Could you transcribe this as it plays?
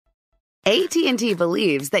AT&T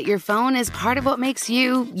believes that your phone is part of what makes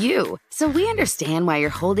you, you. So we understand why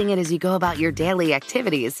you're holding it as you go about your daily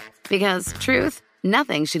activities. Because, truth,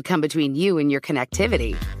 nothing should come between you and your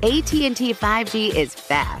connectivity. AT&T 5G is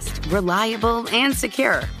fast, reliable, and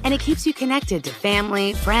secure. And it keeps you connected to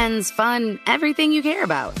family, friends, fun, everything you care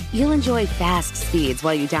about. You'll enjoy fast speeds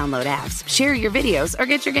while you download apps, share your videos, or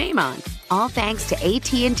get your game on. All thanks to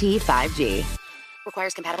AT&T 5G.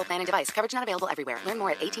 Requires compatible plan and device. Coverage not available everywhere. Learn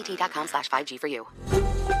more at att.com/5G for you.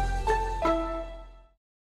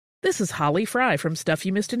 This is Holly Fry from Stuff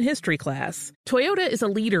You Missed in History class. Toyota is a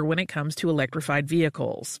leader when it comes to electrified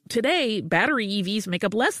vehicles. Today, battery EVs make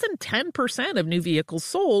up less than 10% of new vehicles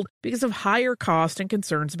sold because of higher cost and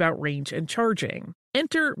concerns about range and charging.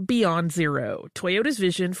 Enter Beyond Zero, Toyota's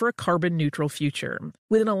vision for a carbon-neutral future.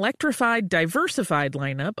 With an electrified, diversified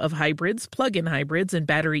lineup of hybrids, plug-in hybrids, and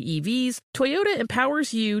battery EVs, Toyota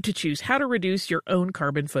empowers you to choose how to reduce your own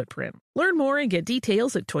carbon footprint. Learn more and get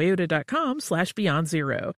details at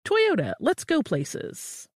toyota.com/beyondzero. Toyota, let's go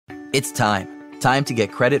places. It's time. Time to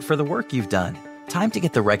get credit for the work you've done. Time to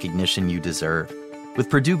get the recognition you deserve. With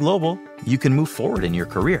Purdue Global, you can move forward in your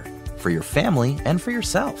career, for your family, and for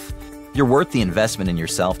yourself. You're worth the investment in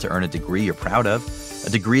yourself to earn a degree you're proud of, a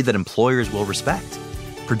degree that employers will respect.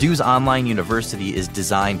 Purdue's online university is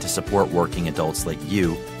designed to support working adults like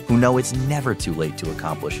you who know it's never too late to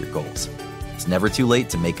accomplish your goals. It's never too late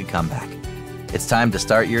to make a comeback. It's time to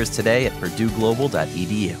start yours today at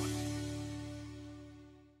purdueglobal.edu.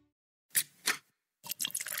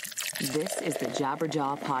 This is the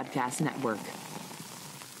Jabberjaw Podcast Network.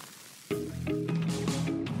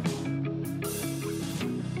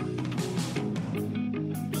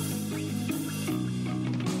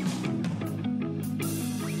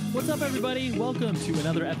 What's up, everybody? Welcome to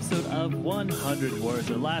another episode of 100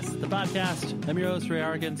 Words or Less, the podcast. I'm your host, Ray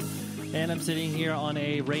Harkins, and I'm sitting here on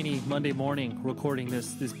a rainy Monday morning recording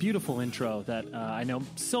this beautiful intro that I know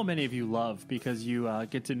so many of you love because you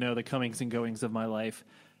get to know the comings and goings of my life.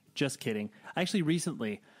 Just kidding. I actually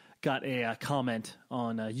recently got a comment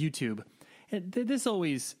on YouTube, and this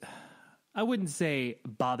always, I wouldn't say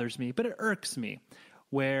bothers me, but it irks me,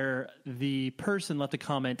 where the person left a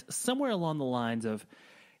comment somewhere along the lines of,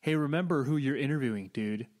 "Hey, remember who you're interviewing,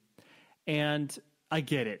 dude." And I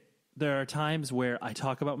get it. There are times where I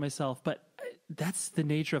talk about myself, but that's the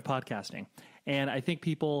nature of podcasting. And I think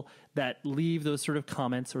people that leave those sort of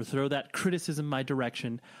comments or throw that criticism my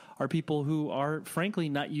direction are people who are, frankly,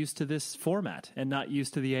 not used to this format and not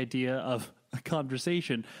used to the idea of a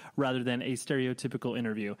conversation rather than a stereotypical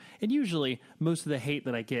interview. And usually, most of the hate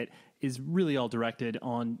that I get is really all directed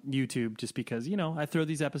on YouTube just because, you know, I throw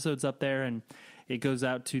these episodes up there and it goes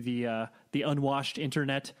out to the unwashed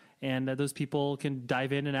internet, and those people can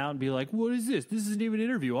dive in and out and be like, "What is this? This isn't even an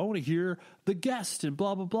interview. I want to hear the guest and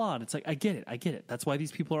blah, blah, blah." And it's like, I get it. That's why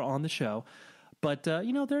these people are on the show. But,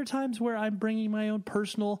 you know, there are times where I'm bringing my own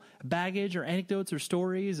personal baggage or anecdotes or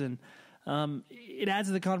stories, and it adds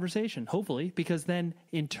to the conversation, hopefully, because then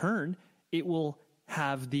in turn, it will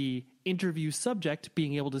have the interview subject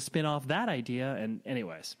being able to spin off that idea. And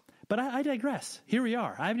anyways, but I digress. Here we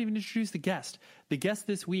are. I haven't even introduced the guest. The guest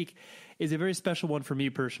this week is a very special one for me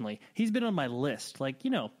personally. He's been on my list. Like, you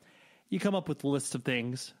know, you come up with lists of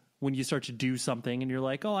things when you start to do something and you're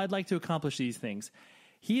like, oh, I'd like to accomplish these things.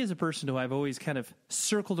 He is a person who I've always kind of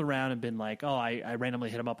circled around and been like, oh, I randomly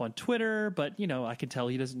hit him up on Twitter, but, you know, I can tell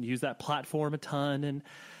he doesn't use that platform a ton, and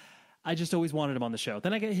I just always wanted him on the show.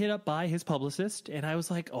 Then I get hit up by his publicist, and I was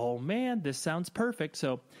like, oh, man, this sounds perfect.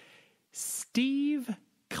 So Steve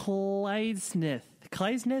Kleisath.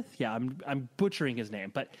 Yeah, I'm butchering his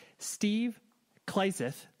name, but Steve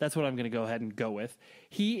Kleisath, that's what I'm going to go ahead and go with.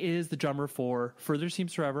 He is the drummer for Further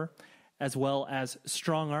Seems Forever, as well as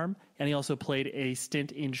Strongarm, and he also played a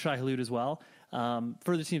stint in Shai Hulud as well.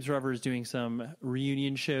 Further Seems Forever is doing some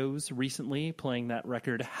reunion shows recently, playing that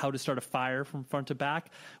record How to Start a Fire from front to back,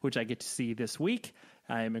 which I get to see this week.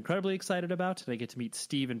 I am incredibly excited about, and I get to meet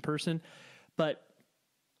Steve in person. But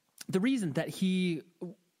the reason that he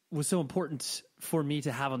was so important for me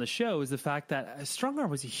to have on the show is the fact that Strongarm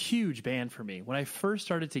was a huge band for me. When I first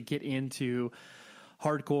started to get into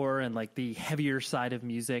hardcore and like the heavier side of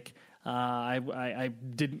music, I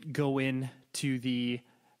didn't go into the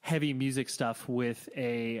heavy music stuff with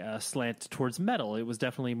a slant towards metal. It was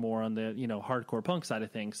definitely more on the, you know, hardcore punk side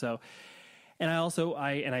of things. So, and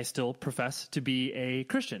I still profess to be a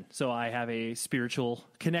Christian. So I have a spiritual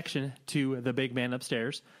connection to the big man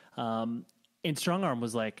upstairs. And Strongarm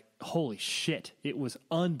was like, holy shit, it was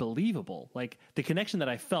unbelievable. Like the connection that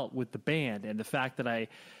I felt with the band and the fact that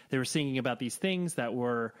they were singing about these things that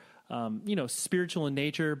were spiritual in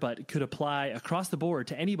nature, but could apply across the board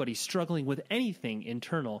to anybody struggling with anything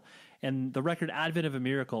internal. And the record Advent of a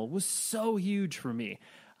Miracle was so huge for me.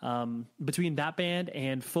 Between that band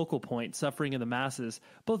and Focal Point, Suffering in the Masses,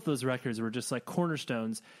 both of those records were just like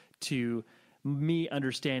cornerstones to me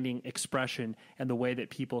understanding expression and the way that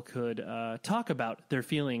people could talk about their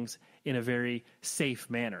feelings in a very safe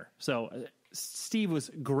manner. So Steve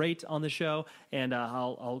was great on the show, and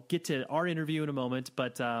I'll get to our interview in a moment,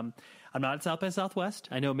 but I'm not at South by Southwest.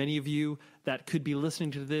 I know many of you that could be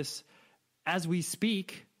listening to this as we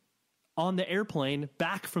speak on the airplane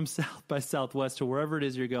back from South by Southwest to wherever it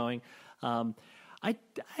is you're going. I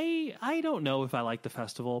don't know if I like the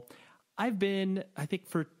festival. I've been, I think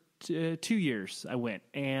for 2 years I went,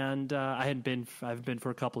 and I've been for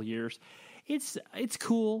a couple years. It's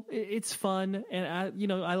cool. It's fun. And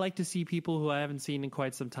I like to see people who I haven't seen in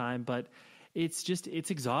quite some time, but it's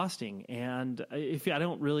exhausting. And if I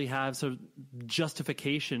don't really have sort of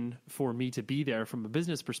justification for me to be there from a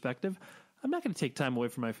business perspective, I'm not going to take time away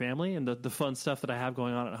from my family and the fun stuff that I have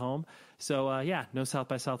going on at home. So no South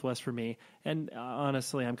by Southwest for me. And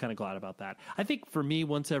honestly, I'm kind of glad about that. I think for me,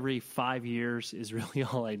 once every 5 years is really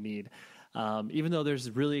all I need. Even though there's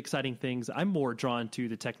really exciting things, I'm more drawn to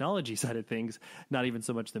the technology side of things, not even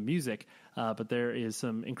so much the music. But there is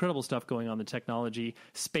some incredible stuff going on in the technology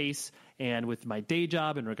space and with my day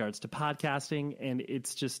job in regards to podcasting. And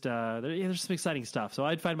it's just, there's some exciting stuff. So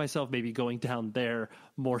I'd find myself maybe going down there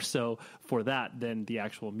more so for that than the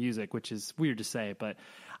actual music, which is weird to say. But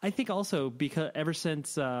I think also because ever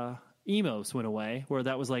since emos went away, where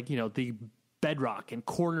that was like, the bedrock and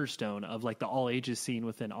cornerstone of like the all ages scene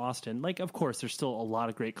within Austin. Like, of course, there's still a lot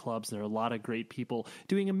of great clubs and there are a lot of great people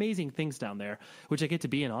doing amazing things down there, which I get to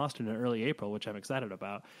be in Austin in early April, which I'm excited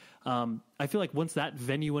about. I feel like once that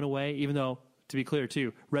venue went away, even though, to be clear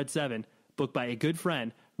too, Red 7, booked by a good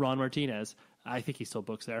friend, Ron Martinez, I think he still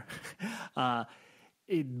books there.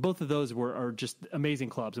 Both of those are just amazing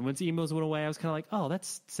clubs. And once emos went away, I was kind of like, oh,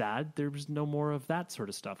 that's sad. There was no more of that sort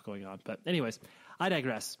of stuff going on. But anyways, I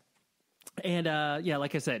digress. And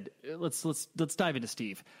like I said, let's dive into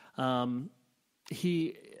Steve. I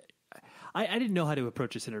didn't know how to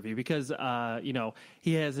approach this interview because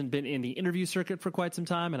he hasn't been in the interview circuit for quite some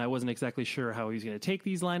time, and I wasn't exactly sure how he was going to take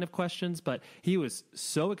these line of questions. But he was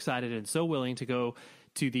so excited and so willing to go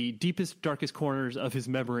to the deepest, darkest corners of his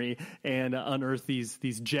memory and unearth these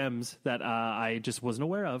gems that I just wasn't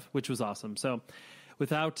aware of, which was awesome. So.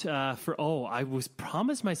 I was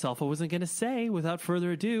promised myself I wasn't going to say without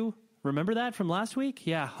further ado. Remember that from last week?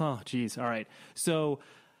 Yeah. Oh, geez. All right. So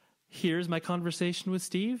here's my conversation with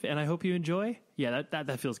Steve, and I hope you enjoy. Yeah,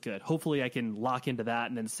 that feels good. Hopefully I can lock into that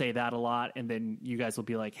and then say that a lot, and then you guys will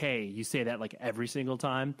be like, hey, you say that like every single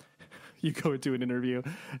time you go into an interview.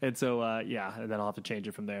 And so, and then I'll have to change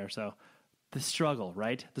it from there. So the struggle,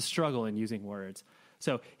 right? The struggle in using words.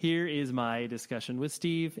 So here is my discussion with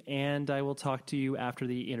Steve, and I will talk to you after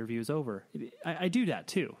the interview is over. I do that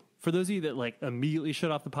too. For those of you that like immediately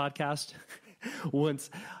shut off the podcast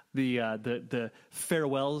once the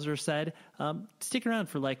farewells are said, stick around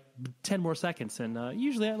for like 10 more seconds. And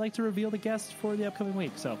usually I like to reveal the guest for the upcoming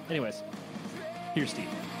week. So anyways, here's Steve.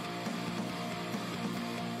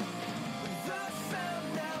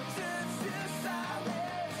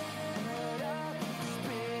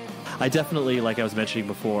 I definitely, like I was mentioning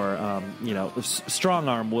before,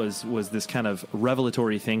 Strongarm was this kind of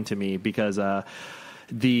revelatory thing to me because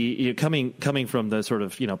coming from the sort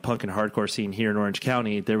of punk and hardcore scene here in Orange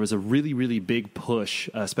County, there was a really, really big push,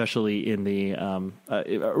 especially in the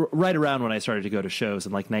right around when I started to go to shows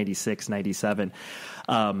in like 96, 97.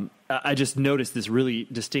 I just noticed this really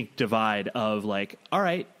distinct divide of like, all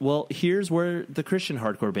right, well, here's where the Christian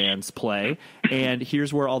hardcore bands play, and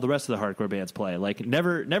here's where all the rest of the hardcore bands play. Like,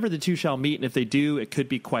 never the two shall meet, and if they do, it could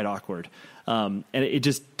be quite awkward. And it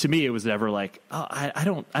just, to me, it was never like, oh, I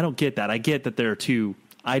don't get that. I get that there are two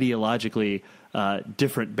ideologically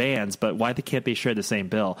different bands, but why can't they share the same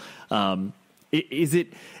bill? Is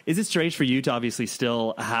it strange for you to obviously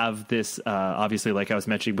still have this, obviously, like I was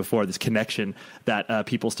mentioning before, this connection that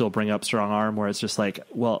people still bring up Strongarm, where it's just like,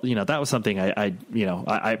 well, that was something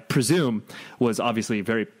I presume was obviously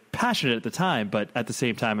very passionate at the time, but at the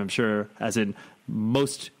same time, I'm sure, as in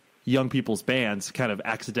most young people's bands, kind of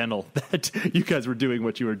accidental that you guys were doing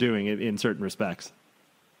what you were doing in certain respects.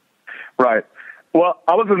 Right. Well,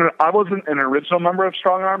 I wasn't an original member of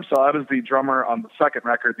Strongarm, so I was the drummer on the second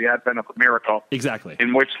record, The Advent of a Miracle. Exactly.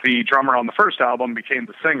 In which the drummer on the first album became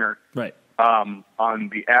the singer. Right. On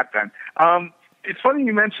the Advent. It's funny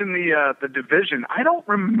you mentioned the division. I don't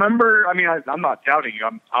remember. I mean, I'm not doubting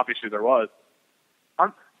you. Obviously there was.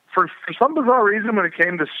 for some bizarre reason, when it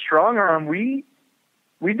came to Strongarm, we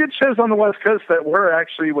did shows on the West Coast that were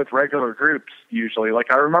actually with regular groups usually.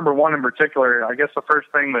 Like I remember one in particular. I guess the first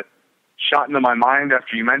thing that shot into my mind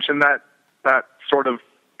after you mentioned that sort of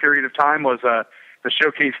period of time was the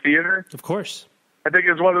Showcase Theater. Of course, I think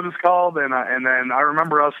is what it was called. And then I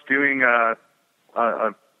remember us doing a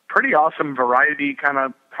pretty awesome variety kind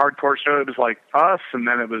of hardcore show. It was like us, and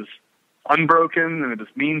then it was Unbroken, and it was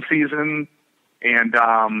Mean Season, and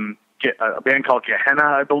a band called Gehenna,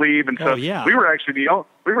 I believe. And so we were actually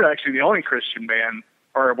the only Christian band,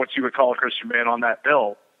 or what you would call a Christian band, on that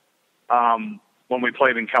bill when we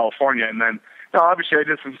played in California. And then obviously I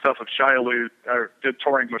did some stuff with Shai Hulud, or did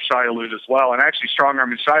touring with Shai Hulud as well. And actually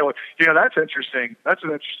Strongarm and Shai Hulud, that's interesting. That's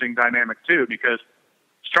an interesting dynamic too, because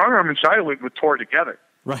Strongarm and Shai Hulud would tour together.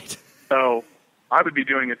 Right. So I would be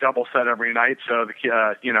doing a double set every night. So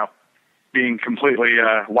being completely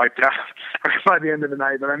wiped out by the end of the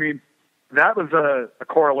night. But I mean, that was a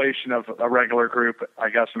correlation of a regular group, I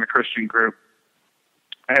guess, and a Christian group.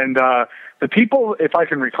 And the people, if I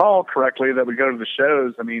can recall correctly, that would go to the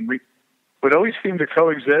shows, I mean, we would always seem to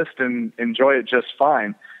coexist and enjoy it just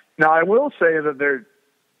fine. Now, I will say that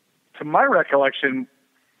to my recollection,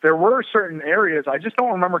 there were certain areas, I just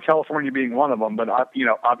don't remember California being one of them, but,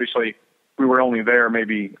 obviously we were only there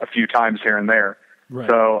maybe a few times here and there. Right.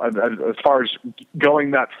 So as far as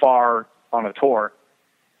going that far on a tour,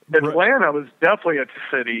 Atlanta was definitely a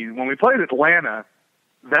city. When we played Atlanta,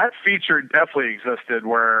 that feature definitely existed,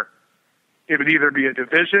 where it would either be a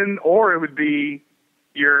division or it would be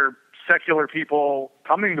your secular people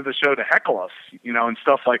coming to the show to heckle us, and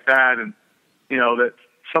stuff like that. And, that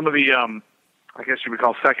some of the, I guess you would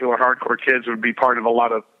call secular hardcore kids would be part of a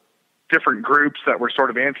lot of different groups that were sort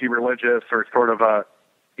of anti-religious or sort of, of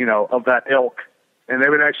that ilk. And they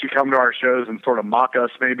would actually come to our shows and sort of mock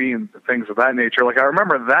us maybe and things of that nature. Like I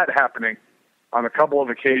remember that happening on a couple of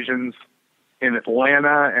occasions in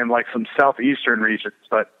Atlanta and like some southeastern regions,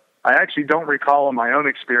 but I actually don't recall in my own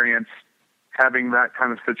experience having that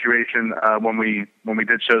kind of situation when we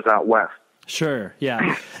did shows out west. Sure.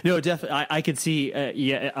 Yeah. No, definitely. I could see.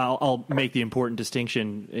 I'll make the important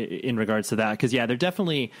distinction in regards to that, because there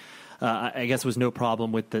definitely. I guess was no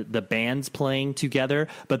problem with the bands playing together,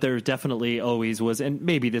 but there definitely always was, and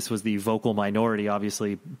maybe this was the vocal minority,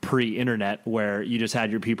 obviously pre-internet, where you just had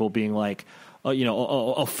your people being like,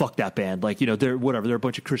 fuck that band, like, they're a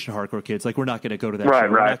bunch of Christian hardcore kids, like, we're not going to go to that show,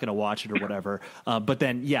 we're not going to watch it or whatever. But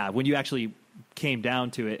then, when you actually came down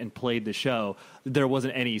to it and played the show, there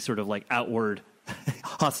wasn't any sort of like outward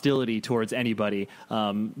hostility towards anybody,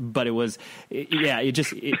 but it was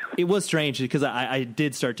strange, because I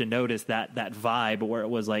did start to notice that vibe where it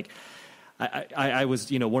was like I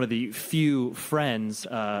was one of the few friends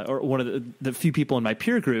or one of the few people in my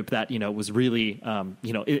peer group that was really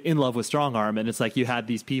in love with Strongarm, and it's like you had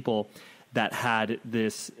these people that had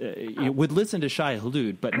this would listen to Shai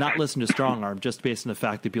Hulud but not listen to Strongarm, just based on the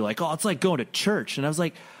fact they'd be like, oh, it's like going to church. And I was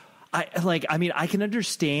like, I mean, I can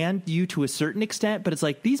understand you to a certain extent, but it's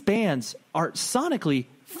like these bands are sonically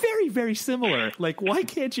very, very similar. Like, why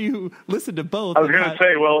can't you listen to both? I was going to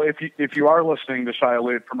say, well, if you are listening to Shai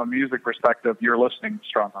Hulud from a music perspective, you're listening to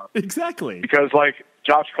Strongarm. Exactly. Because like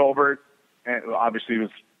Josh Colbert, obviously was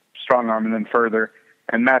Strongarm, and then further,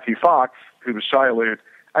 and Matthew Fox, who was Shai Hulud,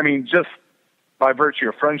 I mean, just by virtue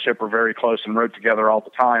of friendship, were very close and wrote together all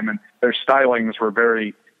the time, and their stylings were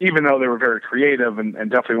very, even though they were very creative and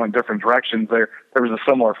definitely went different directions, there was a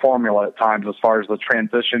similar formula at times as far as the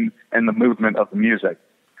transition and the movement of the music.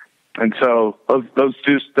 And so those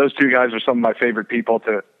two guys are some of my favorite people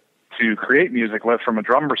to create music with from a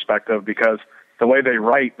drum perspective, because the way they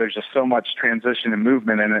write, there's just so much transition and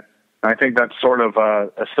movement in it. And I think that's sort of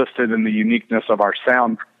assisted in the uniqueness of our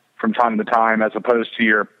sound from time to time, as opposed to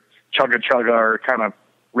your chugga-chugga or kind of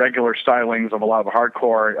regular stylings of a lot of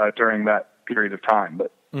hardcore during that period of time.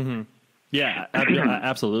 But yeah,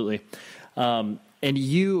 absolutely. And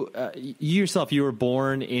you yourself, you were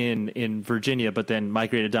born in Virginia, but then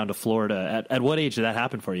migrated down to Florida. At what age did that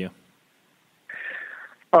happen for you?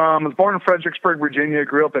 I was born in Fredericksburg, Virginia,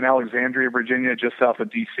 grew up in Alexandria, Virginia, just south of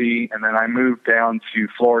D.C., and then I moved down to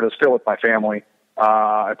Florida, still with my family,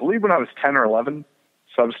 I believe when I was 10 or 11,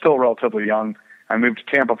 so I was still relatively young. I moved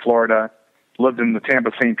to Tampa, Florida, lived in the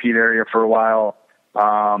Tampa-St. Pete area for a while,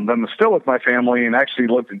 then was still with my family, and actually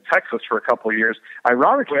lived in Texas for a couple of years.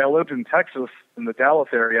 Ironically, I lived in Texas in the Dallas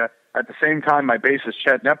area at the same time my bassist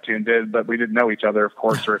Chad Neptune did, but we didn't know each other, of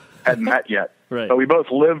course, or hadn't met yet. Right. But we both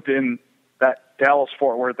lived in that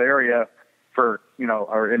Dallas-Fort Worth area for,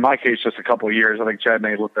 or in my case, just a couple of years. I think Chad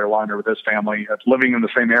may have lived there longer with his family, living in the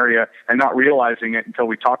same area and not realizing it until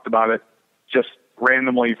we talked about it just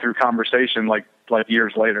randomly through conversation, like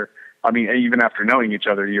years later. I mean, even after knowing each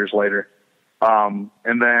other years later. And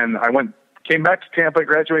then came back to Tampa,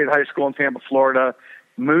 graduated high school in Tampa, Florida,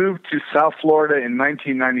 moved to South Florida in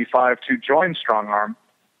 1995 to join Strongarm.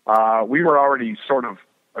 We were already sort of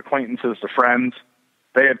acquaintances to friends.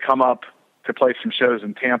 They had come up to play some shows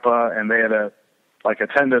in Tampa, and they had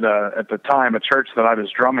attended at the time a church that I was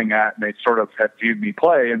drumming at, and they sort of had viewed me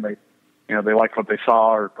play, and they liked what they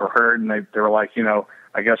saw or heard, and they were like,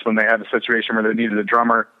 I guess when they had a situation where they needed a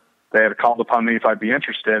drummer, they had called upon me if I'd be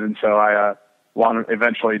interested, and so I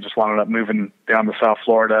eventually just wound up moving down to South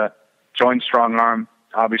Florida, joined Strongarm.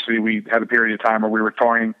 Obviously, we had a period of time where we were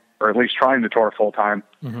touring, or at least trying to tour full time,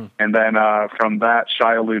 and then from that,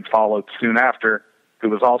 Shai Hulud followed soon after, who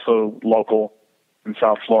was also local in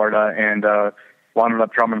South Florida, and wound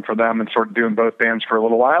up drumming for them and sort of doing both bands for a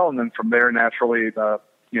little while. And then from there, naturally, it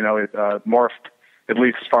morphed, at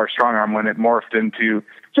least as far as Strongarm went, it morphed into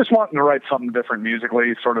just wanting to write something different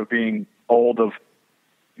musically, sort of being old of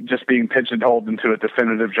just being pigeonholed into a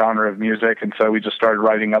definitive genre of music. And so we just started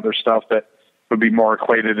writing other stuff that would be more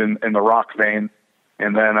equated in the rock vein.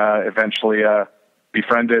 And then eventually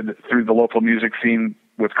befriended through the local music scene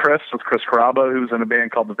with Chris Caraba, who was in a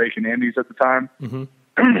band called the Vacant Andes at the time.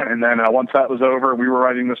 And then once that was over, we were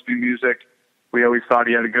writing this new music. We always thought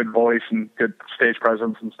he had a good voice and good stage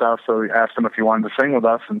presence and stuff, so we asked him if he wanted to sing with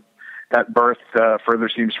us, and that birthed Further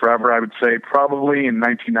Seems Forever, I would say probably in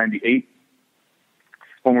 1998,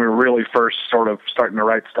 when we were really first sort of starting to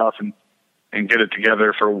write stuff and get it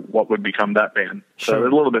together for what would become that band. So Sure.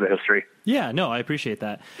 a little bit of history. Yeah, no, I appreciate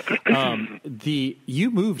that.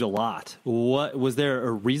 You moved a lot. What was there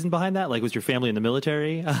a reason behind that? Like, was your family in the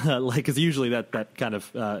military? Because usually that kind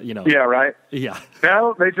of Yeah, right. Yeah.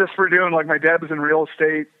 No, they just were doing, like, my dad was in real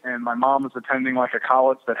estate, and my mom was attending like a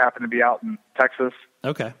college that happened to be out in Texas.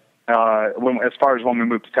 Okay. As far as when we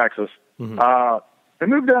moved to Texas, they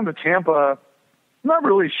moved down to Tampa. I'm not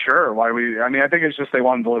really sure why I think it's just they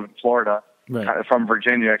wanted to live in Florida. Right. From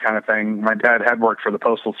Virginia kind of thing. My dad had worked for the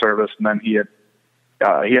Postal Service, and then he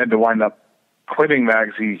had to wind up quitting that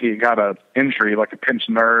because he got a injury, like a pinched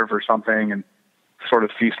nerve or something, and sort of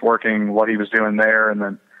ceased working what he was doing there. And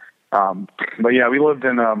then, but yeah, we lived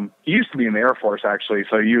in, he used to be in the Air Force actually,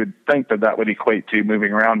 so you would think that would equate to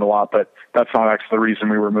moving around a lot, but that's not actually the reason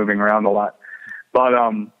we were moving around a lot. But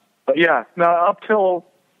yeah, no, up till,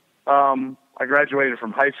 I graduated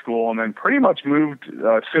from high school, and then pretty much moved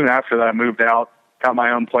soon after that. Moved out, got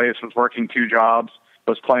my own place, was working 2 jobs,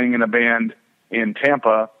 was playing in a band in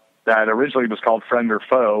Tampa that originally was called Friend or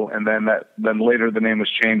Foe, and then later the name was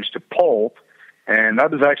changed to Pole, and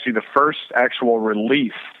that was actually the first actual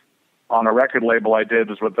release on a record label I did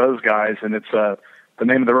was with those guys, and it's the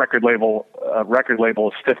name of the record label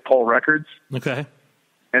is Stiff Pole Records. Okay.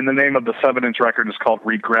 And the name of the 7-inch record is called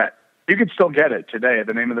Regret. You can still get it today.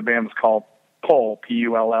 The name of the band was called Pull,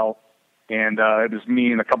 P-U-L-L, and it was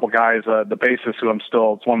me and a couple guys, the bassist who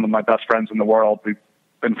it's one of my best friends in the world. We've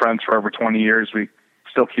been friends for over 20 years. We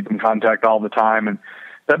still keep in contact all the time, and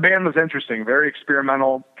that band was interesting, very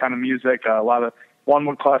experimental kind of music. One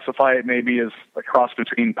would classify it maybe as a cross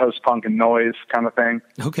between post-punk and noise kind of thing.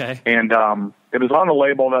 Okay. And it was on a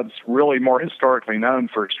label that's really more historically known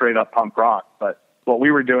for straight-up punk rock, but what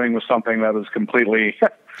we were doing was something that was completely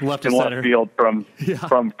left field from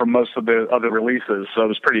most of the other releases, so it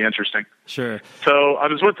was pretty interesting. Sure. So I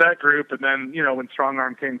was with that group, and then, when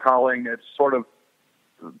Strongarm came calling, it sort of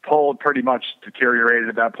pulled pretty much deteriorated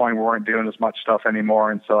at that point. We weren't doing as much stuff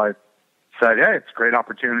anymore, and so I said, hey, it's a great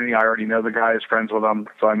opportunity. I already know the guys, friends with them,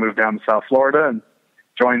 so I moved down to South Florida and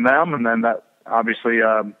joined them, and then that obviously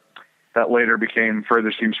that later became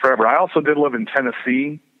Further Seems Forever. I also did live in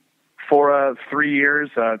Tennessee for 3 years.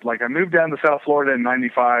 I moved down to South Florida in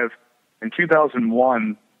 95. In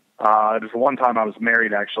 2001, it was the one time I was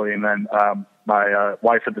married, actually, and then my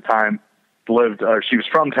wife at the time she was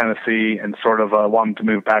from Tennessee and sort of wanted to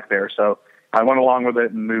move back there. So I went along with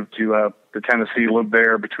it and moved to Tennessee, lived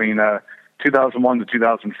there between 2001 to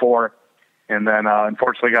 2004, and then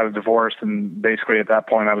unfortunately got a divorce, and basically at that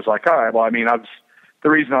point I was like, all right, well, the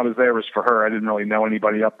reason I was there was for her. I didn't really know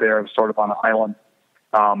anybody up there. I was sort of on an island.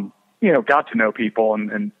 Got to know people,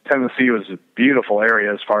 and Tennessee was a beautiful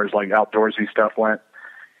area as far as like outdoorsy stuff went.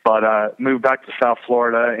 But moved back to South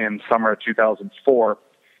Florida in summer of 2004,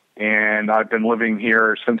 and I've been living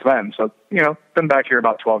here since then. So, been back here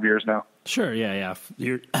about 12 years now. Sure, yeah.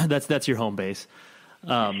 That's your home base.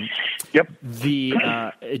 Yep. Do you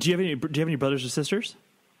have any brothers or sisters?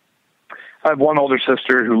 I have one older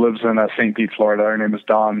sister who lives in St. Pete, Florida. Her name is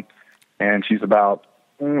Dawn, and she's about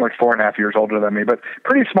 4.5 years older than me, but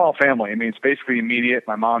pretty small family. It's basically immediate.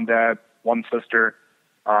 My mom, dad, one sister.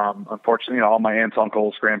 Unfortunately, all my aunts,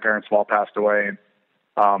 uncles, grandparents have all passed away. And,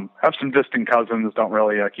 have some distant cousins, don't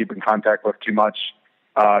really keep in contact with too much.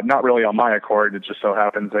 Not really on my accord. It just so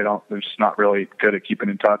happens they're just not really good at keeping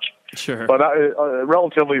in touch. Sure. But a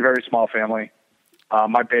relatively very small family.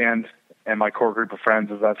 My band and my core group of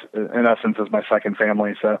friends in essence is my second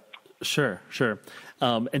family. So. Sure.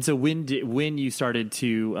 And so when you started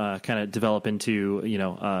to kind of develop into,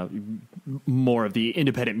 more of the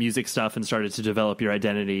independent music stuff and started to develop your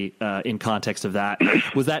identity in context of that,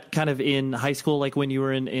 was that kind of in high school, like when you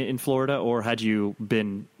were in Florida, or had you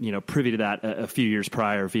been, privy to that a few years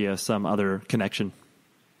prior via some other connection?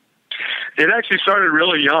 It actually started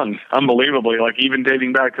really young, unbelievably, like even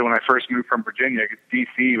dating back to when I first moved from Virginia, because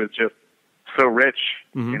D.C. was just so rich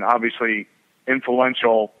and obviously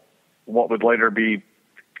influential, what would later be,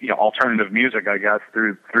 alternative music, I guess,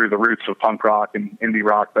 through the roots of punk rock and indie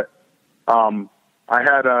rock. But I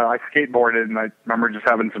skateboarded, and I remember just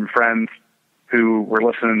having some friends who were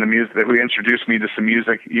listening to music, who introduced me to some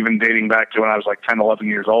music, even dating back to when I was like 10, 11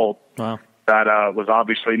 years old. Wow. That was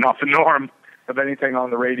obviously not the norm of anything on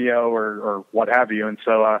the radio or what have you. And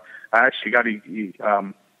so I actually got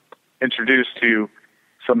introduced to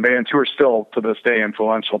some bands who are still to this day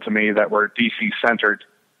influential to me that were DC centered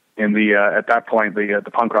in the at that point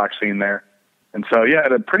the punk rock scene there. And so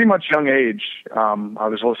at a pretty much young age, I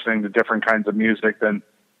was listening to different kinds of music than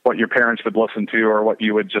what your parents would listen to or what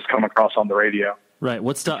you would just come across on the radio. Right.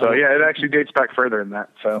 What stuff? So it actually dates back further than that.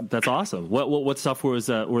 So that's awesome. What stuff were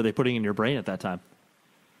they putting in your brain at that time?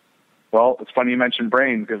 Well, it's funny you mentioned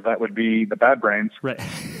Brains, because that would be the Bad Brains. Right.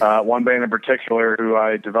 One band in particular who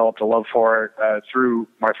I developed a love for through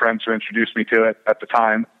my friends who introduced me to it at the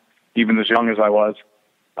time, even as young as I was.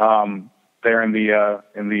 There in the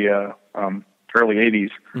early 80s.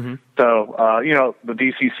 Mm-hmm. So, the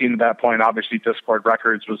DC scene at that point, obviously Discord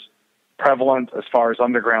Records was prevalent as far as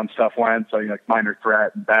underground stuff went. So, like Minor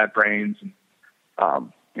Threat and Bad Brains and,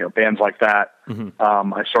 bands like that. Mm-hmm.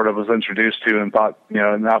 I sort of was introduced to and thought,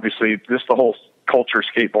 and obviously just the whole culture,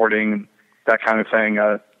 skateboarding and that kind of thing,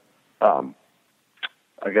 I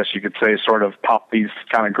guess you could say sort of popped these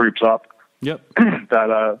kind of groups up. Yep.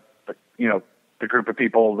 That, the group of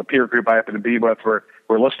people, the peer group I happen to be with, were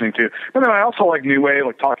listening to. And then I also like new wave,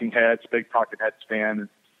 like Talking Heads, big Talking Heads fan.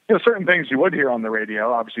 And, certain things you would hear on the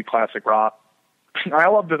radio, obviously classic rock. I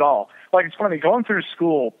loved it all. Like, it's funny, going through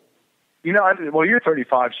school, you're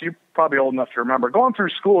 35, so you're probably old enough to remember. Going through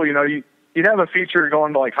school, you'd have a feature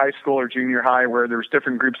going to like high school or junior high where there was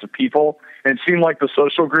different groups of people, and it seemed like the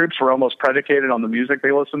social groups were almost predicated on the music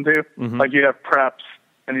they listened to. Mm-hmm. Like you'd have preps,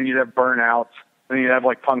 and then you'd have burnouts, and then you'd have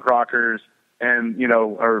like punk rockers, and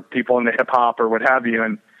or people into hip hop or what have you.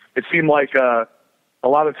 And it seemed like a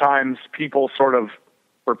lot of times people sort of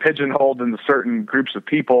were pigeonholed into certain groups of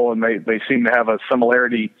people, and they seem to have a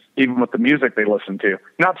similarity even with the music they listened to.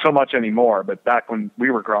 Not so much anymore, but back when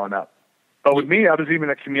we were growing up. But with me, I was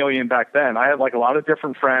even a chameleon back then. I had like a lot of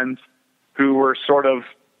different friends who were sort of,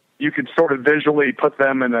 you could sort of visually put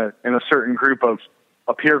them in a certain group of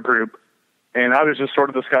a peer group. And I was just sort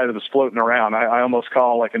of this guy that was floating around. I almost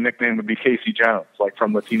call, like, a nickname would be Casey Jones, like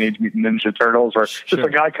from the Teenage Mutant Ninja Turtles, or just a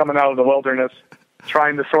guy coming out of the wilderness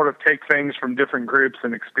trying to sort of take things from different groups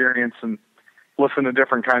and experience and listen to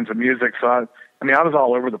different kinds of music. So, I was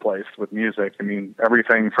all over the place with music.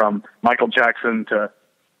 Everything from Michael Jackson to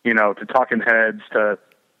Talking Heads to,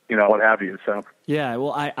 what have you. So. Yeah,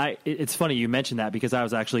 well, it's funny you mentioned that, because I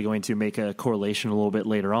was actually going to make a correlation a little bit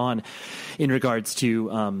later on in regards to,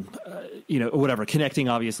 connecting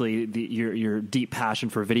obviously your deep passion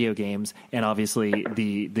for video games and obviously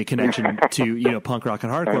the connection to, punk rock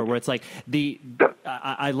and hardcore, where it's like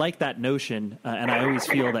I like that notion, and I always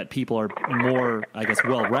feel that people are more, I guess,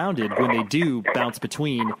 well-rounded when they do bounce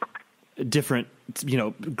between different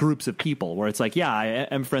groups of people, where it's like, I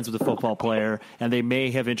am friends with a football player, and they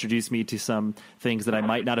may have introduced me to some things that I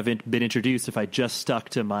might not have been introduced if I just stuck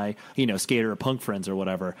to my skater or punk friends or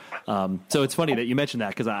whatever. So it's funny that you mentioned that,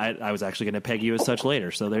 because I was actually going to peg you as such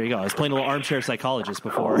later. So there you go. I was playing a little armchair psychologist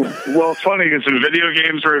before. Well, it's funny because video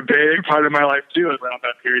games were a big part of my life too around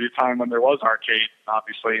that period of time when there was arcade,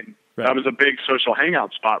 obviously. And right. That was a big social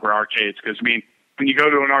hangout spot, were arcades, because when you go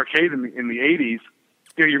to an arcade in the 80s,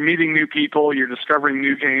 you're meeting new people, you're discovering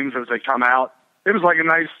new games as they come out. It was like a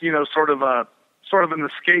nice, sort of an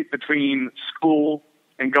escape between school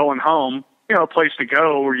and going home, a place to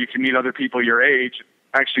go where you can meet other people your age,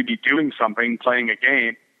 actually be doing something, playing a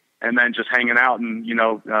game, and then just hanging out and,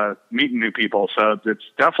 meeting new people. So it's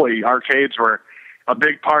definitely, arcades were a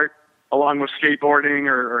big part along with skateboarding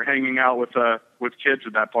or hanging out with kids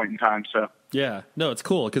at that point in time. So. Yeah, no, it's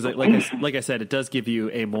cool because, like I said, it does give you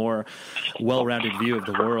a more well-rounded view of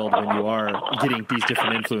the world when you are getting these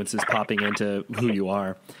different influences popping into who you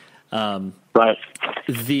are. Right.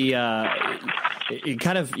 It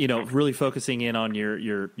kind of, really focusing in on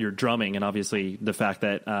your drumming, and obviously the fact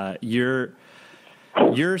that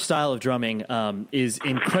your style of drumming is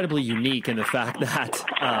incredibly unique in the fact that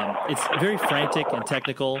it's very frantic and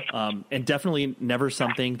technical, and definitely never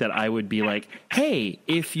something that I would be like, hey,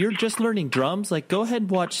 if you're just learning drums, like, go ahead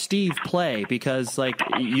and watch Steve play, because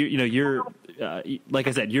you're like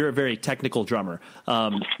I said, you're a very technical drummer.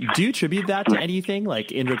 Do you attribute that to anything,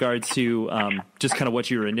 like in regards to just kind of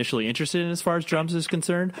what you were initially interested in as far as drums is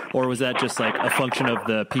concerned, or was that just like a function of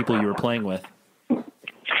the people you were playing with?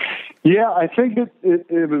 Yeah, I think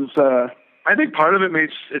it was. I think part of it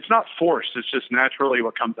it's not forced. It's just naturally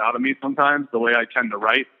what comes out of me sometimes. The way I tend to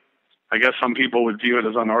write. I guess some people would view it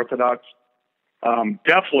as unorthodox.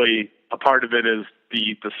 Definitely, a part of it is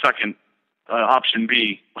the second option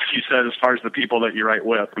B, like you said, as far as the people that you write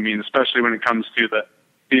with. I mean, especially when it comes to the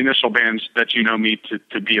initial bands that you know me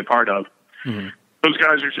to be a part of. Mm-hmm. Those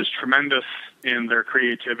guys are just tremendous in their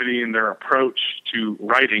creativity and their approach to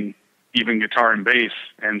writing, even guitar and bass.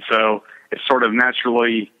 And so it's sort of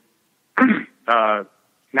naturally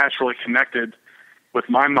connected with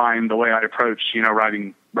my mind, the way I approach,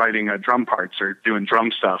 writing drum parts or doing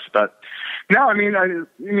drum stuff. But no, I mean,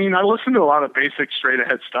 I listened to a lot of basic straight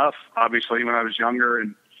ahead stuff, obviously, when I was younger.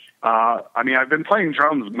 And, I've been playing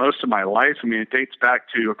drums most of my life. I mean, it dates back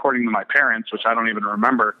to, according to my parents, which I don't even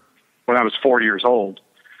remember, when I was 4 years old.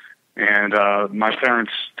 And, my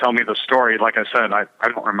parents tell me the story. Like I said, I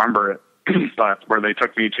don't remember it, but where they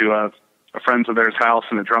took me to a friend's of theirs house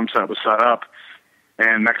and the drum set was set up.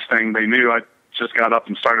 And next thing they knew, I just got up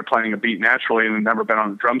and started playing a beat naturally and had never been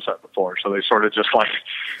on a drum set before. So they sort of just like,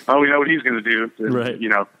 oh, we know what he's going to do, right.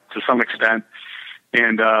 To some extent.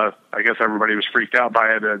 And I guess everybody was freaked out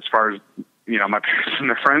by it as far as, my parents and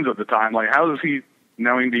their friends at the time. Like, how is he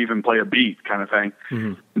knowing to even play a beat kind of thing?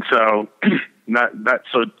 Mm-hmm. And so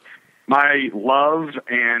so my love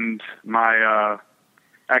and my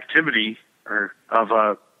activity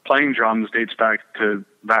of playing drums dates back to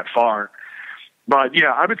that far. But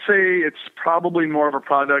yeah, I would say it's probably more of a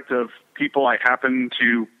product of people I happen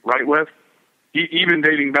to write with, even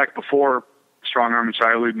dating back before Strongarm and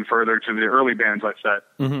Shai Hulud and further to the early bands I said.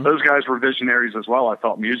 Mm-hmm. Those guys were visionaries as well, I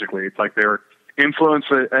felt, musically. It's like they were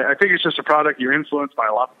influenced. I think it's just a product. You're influenced by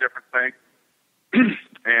a lot of different things.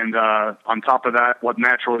 And on top of that, what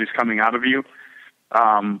naturally is coming out of you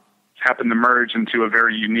happened to merge into a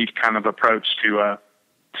very unique kind of approach to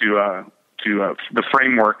the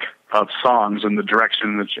framework of songs and the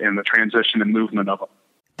direction and the transition and movement of them.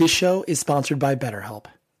 This show is sponsored by BetterHelp.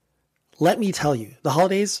 Let me tell you, the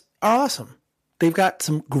holidays are awesome. They've got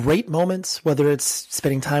some great moments, whether it's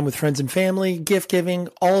spending time with friends and family, gift giving,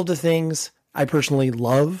 all of the things. I personally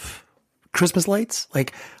love Christmas lights.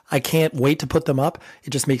 Like, I can't wait to put them up.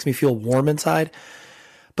 It just makes me feel warm inside.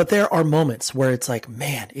 But there are moments where it's like,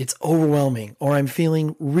 man, it's overwhelming, or I'm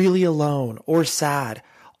feeling really alone or sad.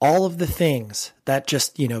 All of the things that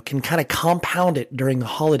just, can kind of compound it during the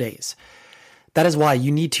holidays. That is why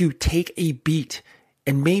you need to take a beat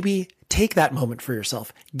and maybe take that moment for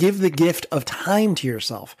yourself. Give the gift of time to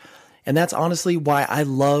yourself. And that's honestly why I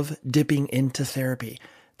love dipping into therapy.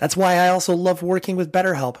 That's why I also love working with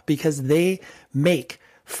BetterHelp, because they make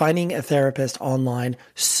finding a therapist online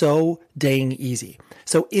so dang easy.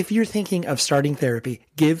 So if you're thinking of starting therapy,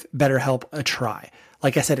 give BetterHelp a try.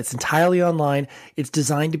 Like I said, it's entirely online. It's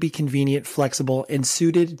designed to be convenient, flexible, and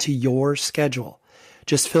suited to your schedule.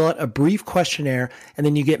 Just fill out a brief questionnaire, and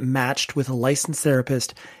then you get matched with a licensed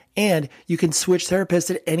therapist, and you can switch therapists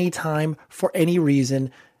at any time for any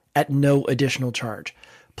reason at no additional charge.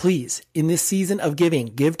 Please, in this season of giving,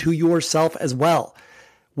 give to yourself as well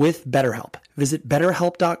with BetterHelp. Visit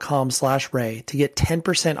betterhelp.com/Ray to get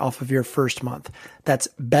 10% off of your first month. That's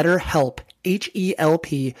BetterHelp, HELP.com/Ray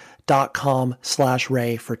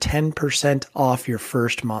for 10% off your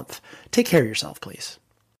first month. Take care of yourself, please.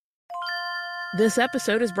 This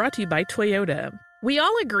episode is brought to you by Toyota. We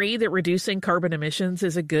all agree that reducing carbon emissions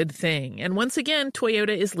is a good thing, and once again,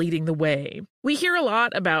 Toyota is leading the way. We hear a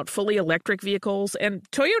lot about fully electric vehicles, and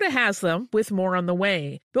Toyota has them, with more on the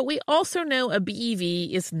way. But we also know a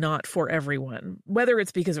BEV is not for everyone, whether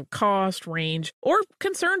it's because of cost, range, or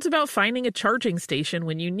concerns about finding a charging station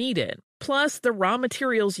when you need it. Plus, the raw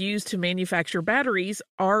materials used to manufacture batteries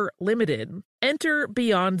are limited. Enter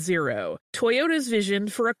Beyond Zero, Toyota's vision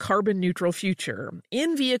for a carbon-neutral future,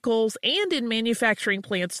 in vehicles and in manufacturing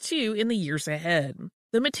plants too in the years ahead.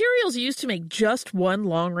 The materials used to make just one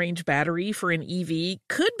long-range battery for an EV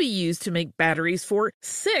could be used to make batteries for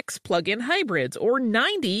 6 plug-in hybrids or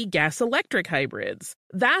 90 gas-electric hybrids.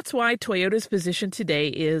 That's why Toyota's position today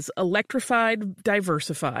is electrified,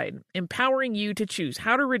 diversified, empowering you to choose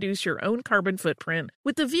how to reduce your own carbon footprint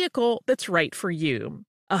with the vehicle that's right for you.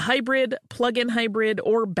 A hybrid, plug-in hybrid,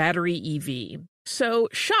 or battery EV. So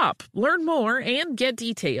shop, learn more, and get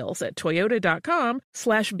details at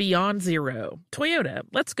toyota.com/beyond0. Toyota,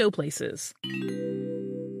 let's go places.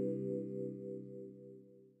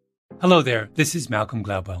 Hello there, this is Malcolm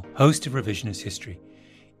Gladwell, host of Revisionist History.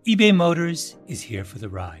 eBay Motors is here for the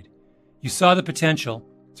ride. You saw the potential.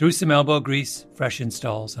 Through some elbow grease, fresh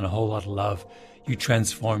installs, and a whole lot of love, you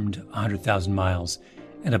transformed 100,000 miles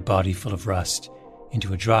and a body full of rust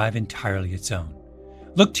into a drive entirely its own.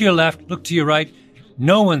 Look to your left, look to your right.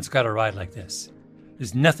 No one's got a ride like this.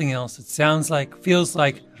 There's nothing else that sounds like, feels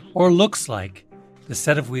like, or looks like the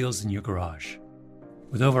set of wheels in your garage.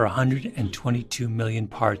 With over 122 million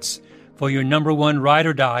parts for your number one ride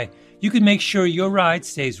or die, you can make sure your ride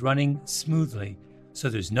stays running smoothly, so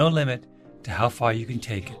there's no limit to how far you can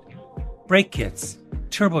take it. Brake kits,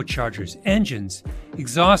 turbochargers, engines,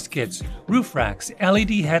 exhaust kits, roof racks,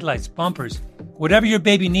 LED headlights, bumpers, whatever your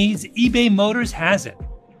baby needs, eBay Motors has it.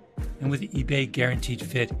 And with eBay Guaranteed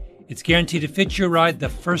Fit, it's guaranteed to fit your ride the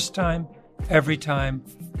first time, every time,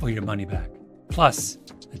 or your money back. Plus,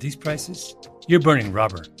 at these prices, you're burning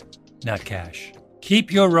rubber, not cash.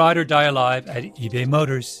 Keep your ride or die alive at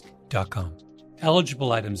ebaymotors.com.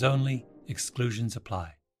 Eligible items only. Exclusions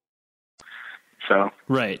apply. So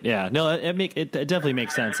Right. Yeah. No, it definitely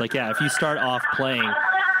makes sense. Like, yeah, if you start off playing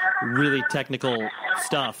really technical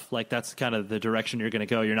stuff, like that's kind of the direction you're going to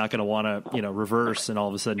go. You're not going to want to, reverse and all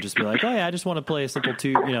of a sudden just be like, oh yeah, I just want to play a simple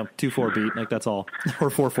 2/4 beat. Like that's all, or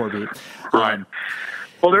 4/4 beat. Right.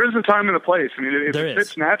 Well, there is a time and a place. I mean, if There it is.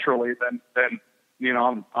 fits naturally, then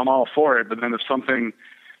I'm all for it. But then if something,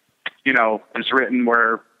 is written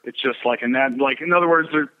where it's just like in other words,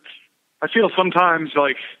 I feel sometimes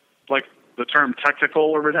like the term technical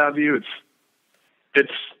or what have you.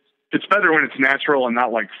 It's better when it's natural and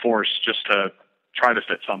not like forced just to try to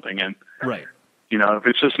fit something in. Right. If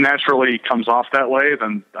it just naturally comes off that way,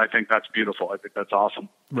 then I think that's beautiful. I think that's awesome.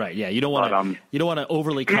 Right. Yeah. You don't want to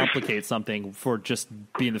overly complicate something for just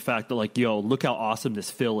being the fact that like, yo, look how awesome this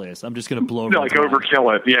fill is. I'm just going to blow over. Like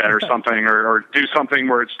overkill it. Yeah. Or something, or do something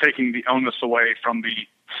where it's taking the onus away from the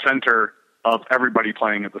center of everybody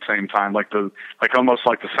playing at the same time. Almost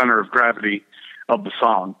like the center of gravity of the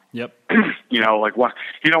song. Yep. Like what,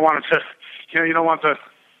 you don't want to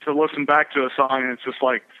listen back to a song and it's just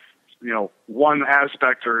like, one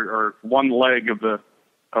aspect or one leg of the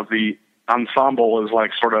ensemble is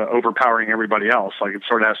like sort of overpowering everybody else. Like it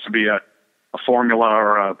sort of has to be a formula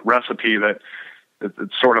or a recipe that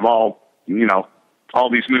it's sort of all, all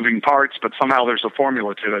these moving parts, but somehow there's a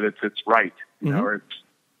formula to it. It's right, or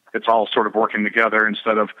it's all sort of working together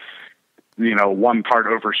instead of, one part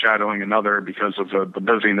overshadowing another because of the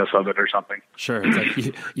busyness of it or something. Sure. It's like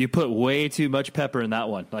you put way too much pepper in that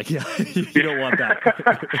one. Like, yeah, you don't want that.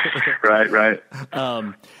 Right.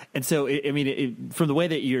 And so, from the way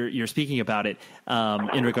that you're speaking about it,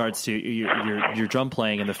 in regards to your drum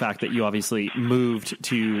playing and the fact that you obviously moved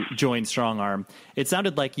to join Strongarm, it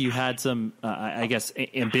sounded like you had some,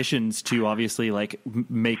 ambitions to obviously like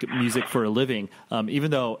make music for a living. Even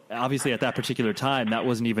though obviously at that particular time that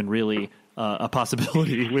wasn't even really a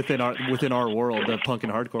possibility within our world, the punk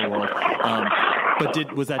and hardcore world.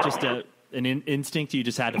 But was that just an instinct you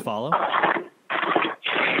just had to follow?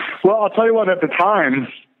 Well, I'll tell you what, at the time,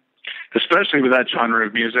 especially with that genre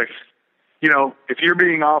of music, if you're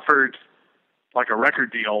being offered like a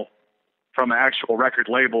record deal from an actual record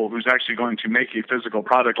label who's actually going to make a physical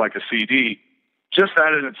product like a CD, just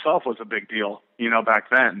that in itself was a big deal, back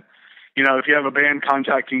then. If you have a band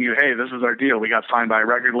contacting you, hey, this is our deal. We got signed by a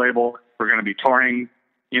record label. We're going to be touring,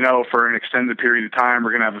 for an extended period of time.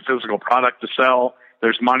 We're going to have a physical product to sell.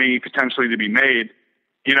 There's money potentially to be made.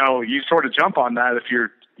 You sort of jump on that if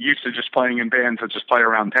you're used to just playing in bands that just play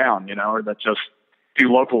around town, or that just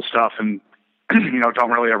do local stuff and,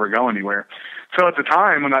 don't really ever go anywhere. So at the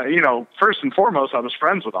time when first and foremost, I was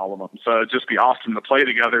friends with all of them. So it'd just be awesome to play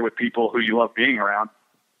together with people who you love being around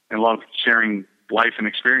and love sharing life and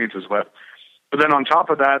experiences with. But then on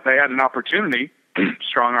top of that, they had an opportunity,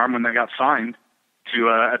 Strongarm, when they got signed to,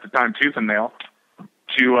 at the time, Tooth and Nail,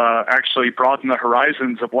 to actually broaden the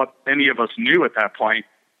horizons of what any of us knew at that point.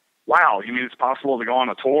 Wow, you mean it's possible to go on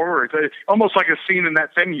a tour? It's almost like a scene in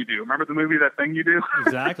That Thing You Do. Remember the movie That Thing You Do?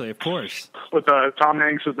 Exactly, of course. With Tom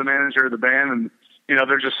Hanks as the manager of the band, and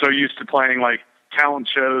they're just so used to playing like talent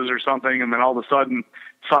shows or something, and then all of a sudden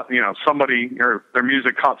somebody or their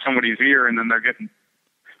music caught somebody's ear, and then they're getting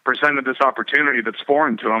presented this opportunity that's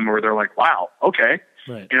foreign to them, where they're like, wow, okay.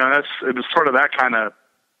 Right. It was sort of that kind of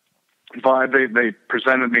vibe. They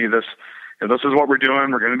presented me this, this is what we're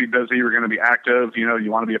doing. We're going to be busy. We're going to be active. You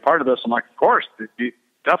want to be a part of this. I'm like, of course.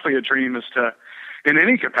 Definitely a dream is to, in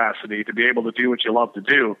any capacity, to be able to do what you love to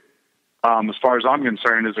do. As far as I'm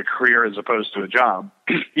concerned, is a career as opposed to a job,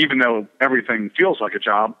 even though everything feels like a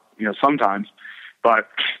job, sometimes, but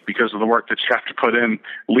because of the work that you have to put in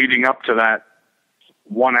leading up to that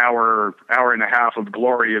 1 hour, hour and a half of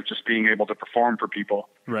glory of just being able to perform for people.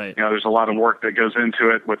 Right. There's a lot of work that goes into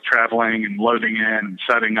it with traveling and loading in and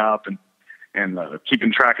setting up and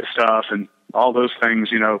keeping track of stuff, and all those things,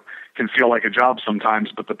 can feel like a job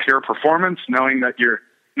sometimes, but the pure performance, knowing that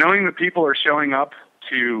people are showing up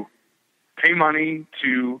to pay money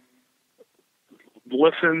to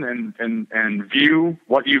listen and view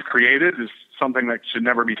what you've created is something that should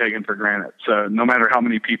never be taken for granted. So no matter how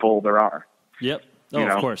many people there are. Yep. Oh,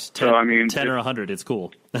 of course. 10 or 100, it's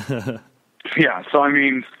cool. Yeah. So,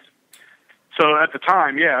 at the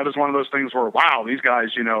time, it was one of those things where, wow, these guys,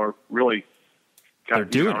 are really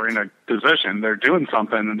are in a position. They're doing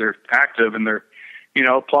something, and they're active, and they're,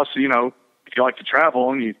 plus, if you like to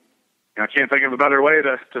travel, and I can't think of a better way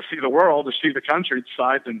to see the world, to see the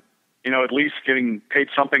countryside than, at least getting paid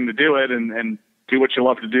something to do it and do what you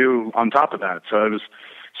love to do on top of that. So it was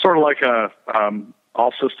sort of like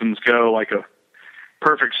all systems go, like a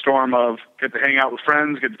perfect storm of get to hang out with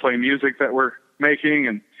friends, get to play music that we're making,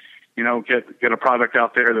 and, get a product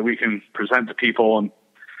out there that we can present to people, and,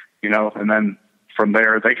 and then from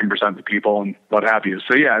there they can present to people and what have you.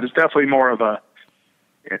 So yeah, it's definitely more of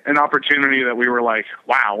an opportunity that we were like,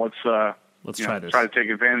 wow, let's try to take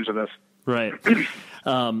advantage of this. Right.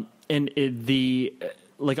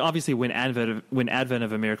 Obviously when Advent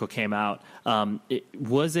of a Miracle came out,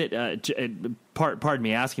 pardon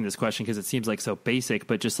me asking this question because it seems like so basic,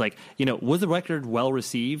 but just was the record well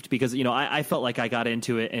received? Because, I felt like I got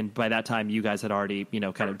into it, and by that time you guys had already,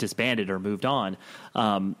 kind of disbanded or moved on.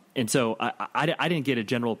 And so I didn't get a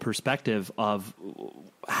general perspective of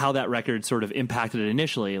how that record sort of impacted it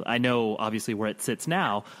initially. I know obviously where it sits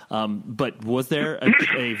now, but was there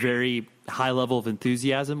a very high level of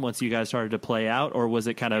enthusiasm once you guys started to play out, or was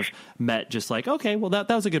it kind of met just like, okay, well that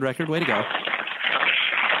was a good record, way to go?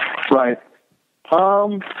 Right.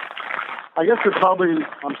 I guess it probably,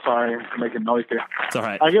 I'm sorry, I'm making noise here. It's all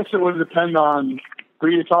right. I guess it would depend on who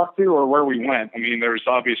you talk to or where we went. There was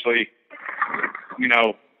obviously,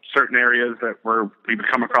 certain areas where we would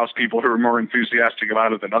come across people who were more enthusiastic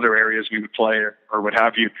about it than other areas we would play or what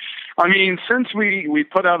have you. Since we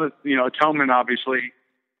put out Atonement, obviously,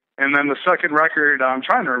 and then the second record, I'm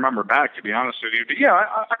trying to remember back, to be honest with you. But yeah,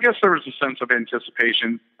 I guess there was a sense of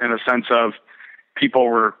anticipation and a sense of people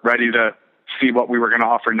were ready to see what we were going to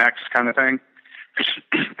offer next, kind of thing,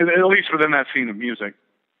 at least within that scene of music.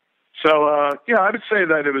 So, I would say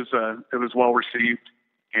that it was well received,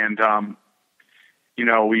 and,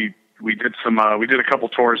 we did a couple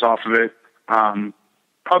tours off of it.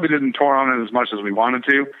 Probably didn't tour on it as much as we wanted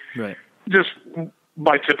to. Right. Just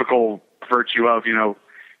by typical virtue of, you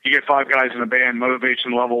get 5 guys in a band,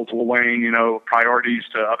 motivation levels will wane, priorities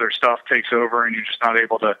to other stuff takes over, and you're just not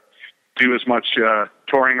able to do as much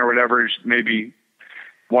touring or whatever as maybe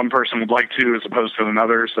one person would like to as opposed to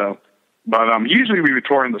another. So, but usually we would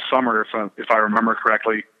tour in the summer, if I remember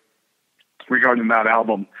correctly, regarding that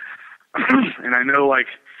album. And I know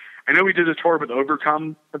we did a tour with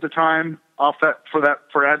Overcome at the time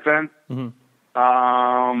for Advent. Mm-hmm.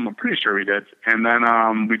 I'm pretty sure we did. And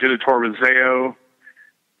then we did a tour with Zayo.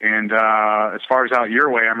 And as far as Out Your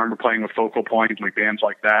Way, I remember playing with Focal Point, like bands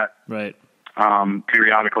like that. Right.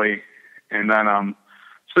 Periodically. And then I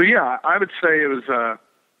would say there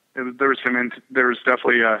was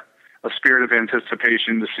definitely a spirit of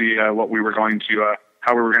anticipation to see what we were going to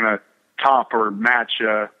how we were going to top or match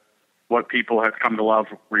what people had come to love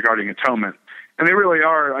regarding Atonement. And they really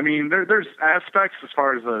are. There's aspects as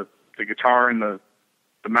far as the guitar and the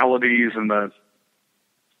melodies and the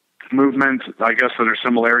movement, I guess, that are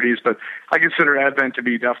similarities, but I consider Advent to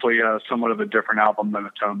be definitely somewhat of a different album than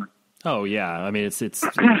Atonement. Oh yeah. It's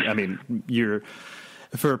you're,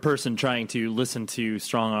 for a person trying to listen to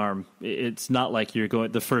Strongarm, it's not like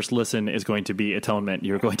the first listen is going to be Atonement.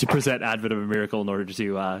 You're going to present Advent of a Miracle in order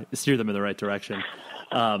to steer them in the right direction.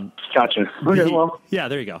 Gotcha. Okay, well, yeah,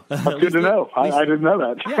 there you go. That's good to know. I didn't know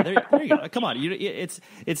that. Yeah, there you go. Come on, it's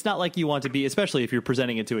not like you want to be, especially if you're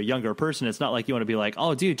presenting it to a younger person. It's not like you want to be like,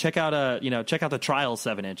 oh, dude, check out the Trial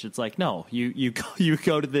 7-inch. It's like, no, you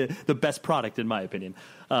go to the best product, in my opinion.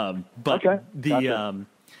 But okay, gotcha.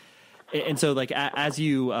 And so, like, as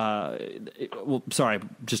you, well, sorry,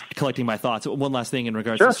 just collecting my thoughts. One last thing in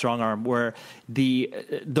regards to Strongarm, where the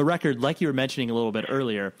record, like you were mentioning a little bit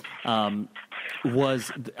earlier,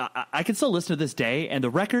 was I can still listen to this day, and the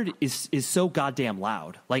record is so goddamn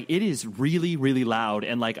loud. Like, it is really, really loud,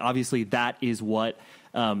 and like obviously that is what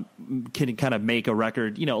can kind of make a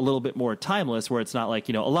record, a little bit more timeless, where it's not like,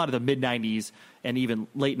 a lot of the mid 90s and even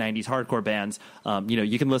late 90s hardcore bands,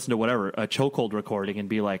 you can listen to whatever, a Chokehold recording and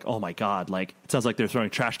be like, oh my God, like it sounds like they're throwing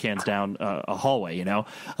trash cans down a hallway,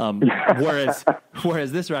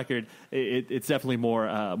 whereas this record, it's definitely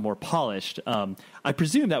more polished. I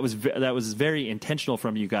presume that was very intentional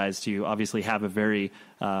from you guys to obviously have a very,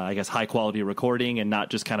 I guess, high quality recording and not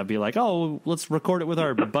just kind of be like, oh, let's record it with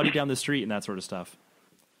our buddy down the street and that sort of stuff.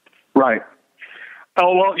 Right.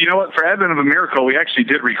 Oh, well, you know what? For Advent of a Miracle, we actually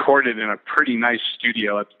did record it in a pretty nice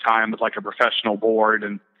studio at the time with like a professional board.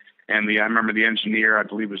 And I remember the engineer, I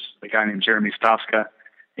believe was a guy named Jeremy Staska.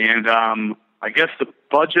 And I guess the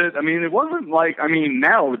budget, it wasn't like,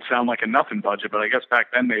 now it would sound like a nothing budget, but I guess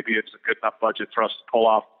back then maybe it's a good enough budget for us to pull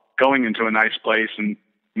off going into a nice place and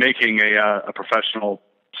making a professional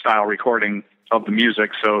style recording of the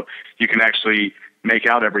music so you can actually make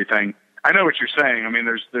out everything. I know what you're saying.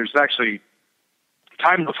 There's actually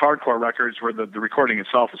timeless hardcore records where the recording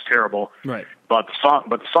itself is terrible, right? But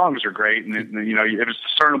the songs are great, and it was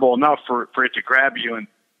discernible enough for it to grab you and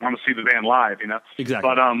want to see the band live,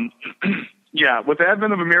 Exactly. But yeah, with the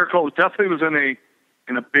Advent of a Miracle, it definitely was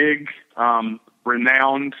in a big,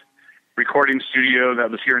 renowned recording studio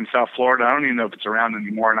that was here in South Florida. I don't even know if it's around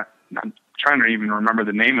anymore, and I'm trying to even remember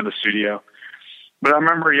the name of the studio. But I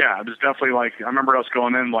remember, it was definitely like, I remember us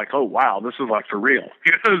going in like, oh, wow, this is like for real.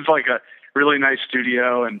 It was like a really nice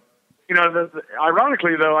studio. And,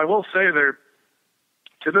 ironically, though, I will say there,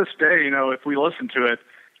 to this day, if we listen to it,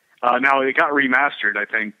 now it got remastered, I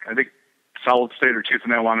think Solid State or Tooth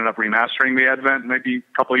and Nail ended up remastering the Advent maybe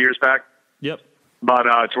a couple of years back. Yep. But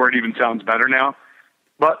it's where it even sounds better now.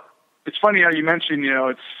 But it's funny how you mentioned,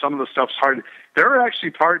 it's some of the stuff's hard. There are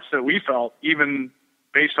actually parts that we felt, even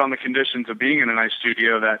based on the conditions of being in a nice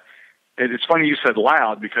studio, that it's funny you said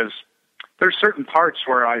loud, because there's certain parts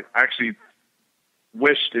where I actually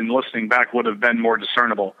wished in listening back would have been more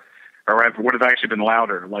discernible, or would have actually been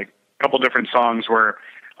louder. Like a couple different songs where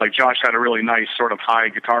like Josh had a really nice sort of high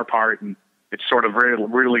guitar part and it's sort of really,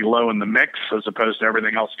 really low in the mix as opposed to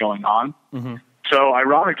everything else going on. Mm-hmm. So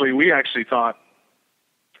ironically, we actually thought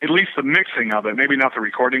at least the mixing of it, maybe not the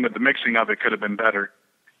recording, but the mixing of it could have been better.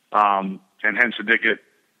 And hence it did get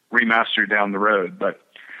remastered down the road. But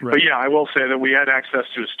yeah, I will say that we had access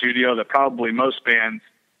to a studio that probably most bands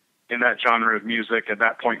in that genre of music at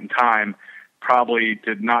that point in time probably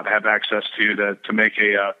did not have access to make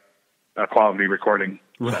a quality recording.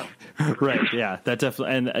 Right. Right. Yeah, that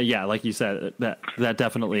definitely, and yeah, like you said, that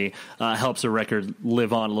definitely helps a record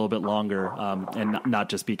live on a little bit longer, and not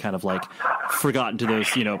just be kind of like forgotten to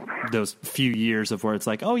those few years of where it's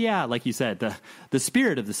like, oh yeah, like you said, the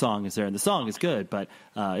spirit of the song is there and the song is good, but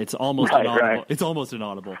it's almost inaudible. Right. It's almost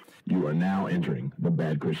inaudible. You are now entering the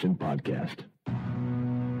Bad Christian Podcast.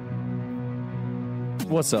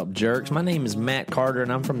 What's up, jerks? My name is Matt Carter,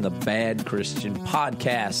 and I'm from the Bad Christian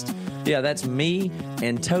Podcast. Yeah, that's me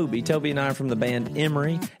and Toby. Toby and I are from the band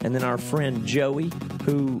Emery, and then our friend Joey,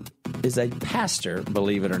 who is a pastor,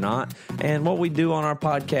 believe it or not. And what we do on our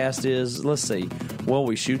podcast is,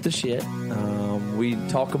 we shoot the shit, we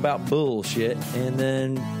talk about bullshit, and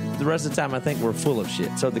then the rest of the time I think we're full of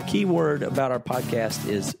shit. So the key word about our podcast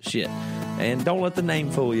is shit. And don't let the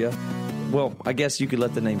name fool you. Well, I guess you could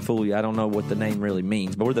let the name fool you. I don't know what the name really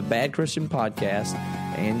means, but we're the Bad Christian Podcast,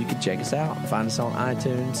 and you can check us out and find us on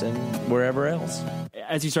iTunes and wherever else.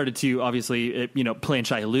 As you started to obviously, play in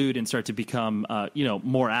Shai Hulud and start to become,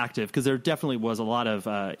 more active, because there definitely was a lot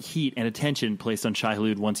of heat and attention placed on Shai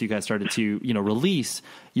Hulud once you guys started to, release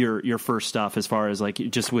your first stuff, as far as like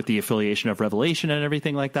just with the affiliation of Revelation and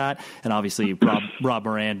everything like that, and obviously Rob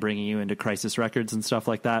Moran bringing you into Crisis Records and stuff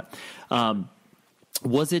like that.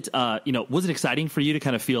 Was it exciting for you to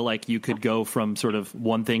kind of feel like you could go from sort of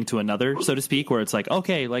one thing to another, so to speak, where it's like,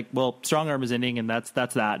 okay, like, well, Strongarm is ending and that's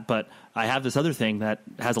that, but I have this other thing that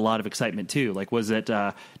has a lot of excitement too. Like, was it,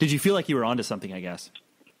 did you feel like you were onto something, I guess?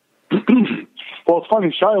 Well, it's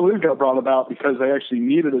funny, Shai Hulud got brought about because they actually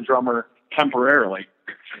needed a drummer temporarily.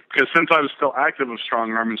 Because since I was still active with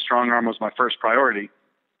Strongarm, and Strongarm was my first priority,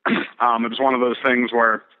 it was one of those things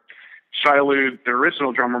where Shai Hulud, the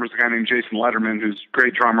original drummer, was a guy named Jason Letterman, who's a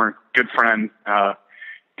great drummer, good friend. I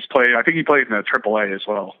think he played in the AAA as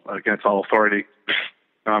well, Against All Authority,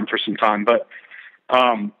 for some time. But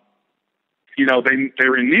they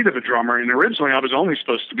were in need of a drummer, and originally I was only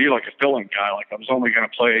supposed to be like a fill-in guy. Like I was only going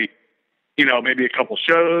to play, maybe a couple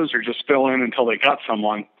shows or just fill in until they got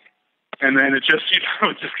someone. And then it just,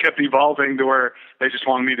 it just kept evolving to where they just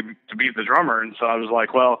wanted me to be the drummer. And so I was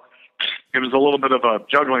like, well, it was a little bit of a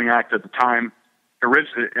juggling act at the time.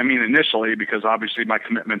 Initially, because obviously my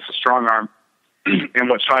commitments to Strongarm and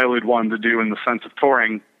what Shai Hulud wanted to do in the sense of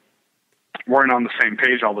touring weren't on the same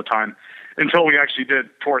page all the time until we actually did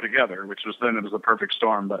tour together, which was then it was a perfect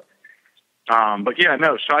storm. But yeah,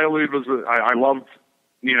 no, Shai Hulud was, I loved,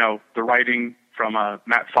 the writing from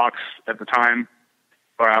Matt Fox at the time,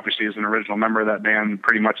 or obviously as an original member of that band,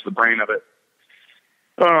 pretty much the brain of it.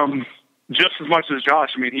 Just as much as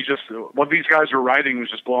Josh. What these guys were writing was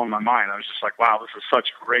just blowing my mind. I was just like, wow, this is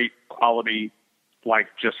such great quality, like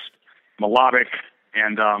just melodic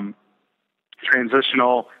and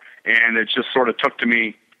transitional. And it just sort of took to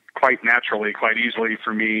me quite naturally, quite easily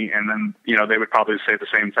for me. And then, they would probably say the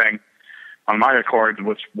same thing on my accord,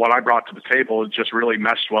 which what I brought to the table, it just really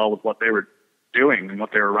meshed well with what they were doing and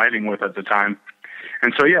what they were writing with at the time.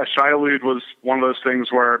 And so, yeah, Shai Hulud was one of those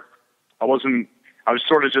things where I was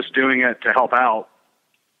sort of just doing it to help out.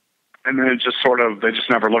 And then it just they just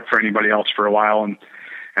never looked for anybody else for a while. And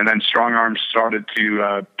then Strongarm started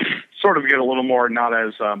to sort of get a little more not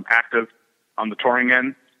as active on the touring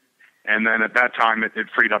end. And then at that time, it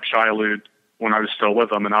freed up Shai Hulud when I was still with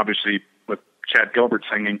them. And obviously with Chad Gilbert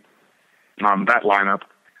singing that lineup,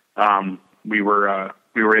 we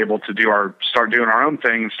were able to start doing our own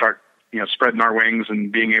thing and start, spreading our wings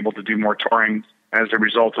and being able to do more touring as a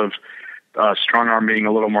result of Strongarm being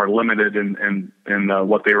a little more limited in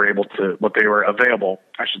what they were available,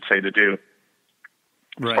 I should say, to do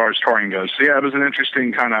as far as touring goes. So yeah, it was an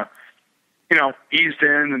interesting kind of, eased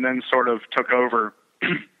in and then sort of took over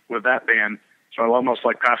with that band. So I almost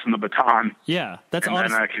like passing the baton. Yeah, that's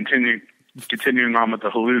awesome. And then continuing on with the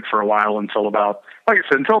Hulud for a while until about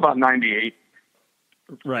 98.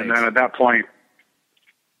 Right. And then at that point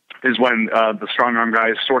is when the Strongarm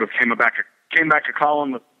guys sort of came back a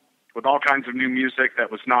column with all kinds of new music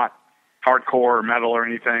that was not hardcore or metal or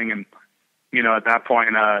anything. And, at that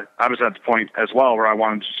point, I was at the point as well where I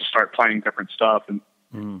wanted to just start playing different stuff and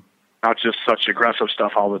not just such aggressive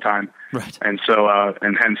stuff all the time. Right. And so,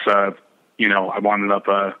 and hence, I wound up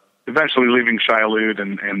eventually leaving Shai Hulud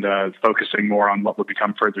and focusing more on what would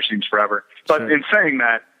become Further Seems Forever. But in saying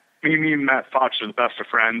that, me and Matt Fox are the best of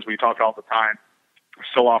friends. We talk all the time. I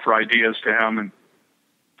still offer ideas to him, and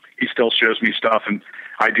he still shows me stuff and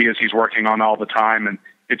ideas he's working on all the time. And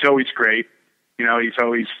it's always great. He's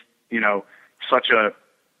always, such a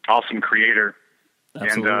awesome creator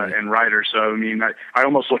and writer. So, I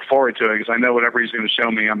almost look forward to it because I know whatever he's going to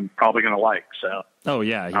show me, I'm probably going to like. So. Oh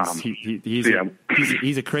yeah.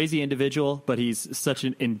 He's a crazy individual, but he's such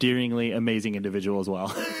an endearingly amazing individual as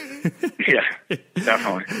well. Yeah,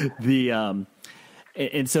 definitely.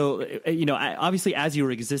 And so, obviously, as you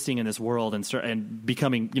were existing in this world and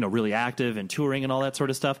becoming, really active and touring and all that sort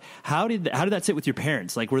of stuff, how did that sit with your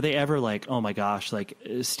parents? Like, were they ever like, oh my gosh, like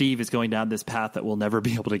Steve is going down this path that we'll never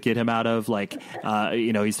be able to get him out of? Like,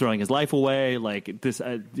 he's throwing his life away. Like this,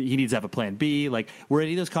 he needs to have a plan B. Like, were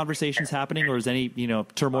any of those conversations happening, or is any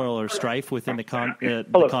turmoil or strife within the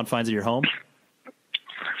confines of your home?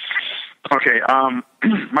 Okay,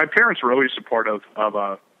 my parents were always supportive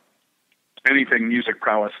of anything music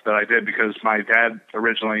prowess that I did because my dad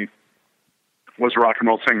originally was a rock and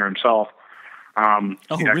roll singer himself.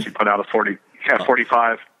 He actually put out a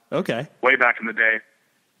 45. Okay. Way back in the day.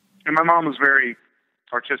 And my mom was very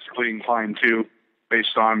artistically inclined too,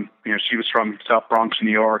 based on, she was from South Bronx, New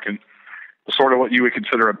York, and sort of what you would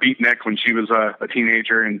consider a beatnik when she was a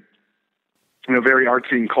teenager, and, very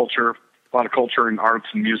artsy and culture, a lot of culture and arts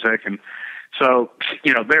and music. And so,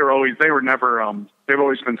 they've always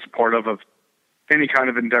been supportive of any kind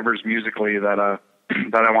of endeavors musically that I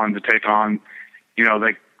wanted to take on.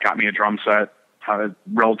 They got me a drum set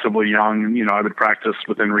relatively young. I would practice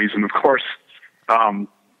within reason, of course,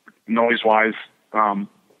 noise-wise,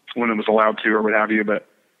 when it was allowed to or what have you. But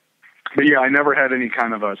yeah, I never had any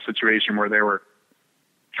kind of a situation where they were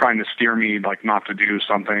trying to steer me, like, not to do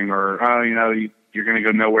something or, you're going to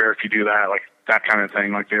go nowhere if you do that, like that kind of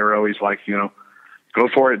thing. Like, they were always like, go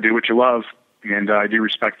for it, do what you love. And I do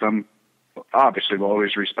respect them. Obviously, we'll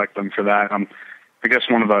always respect them for that. I guess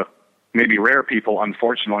one of the maybe rare people,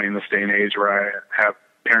 unfortunately, in this day and age where I have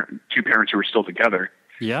two parents who are still together.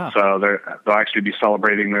 Yeah. So they'll actually be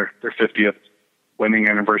celebrating their 50th wedding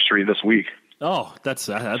anniversary this week. Oh, that's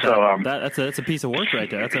a piece of work right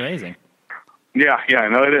there. That's amazing. Yeah,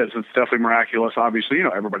 no, it is. It's definitely miraculous. Obviously,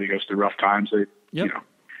 everybody goes through rough times.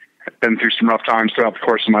 been through some rough times throughout the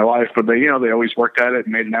course of my life, but they always worked at it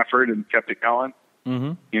and made an effort and kept it going.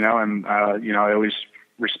 And I always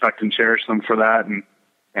respect and cherish them for that.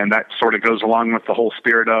 And that sort of goes along with the whole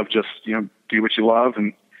spirit of just, do what you love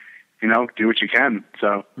and, do what you can.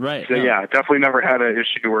 So, right. So yeah, definitely never had an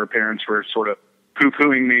issue where parents were sort of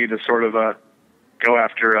poo-pooing me to sort of go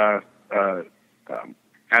after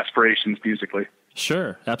aspirations musically.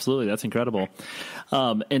 Sure, absolutely. That's incredible.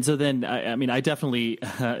 And so then, I definitely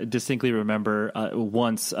distinctly remember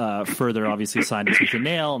once further, obviously signed to Tooth and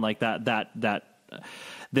Nail, and like that.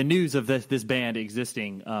 The news of this band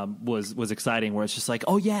existing was exciting, where it's just like,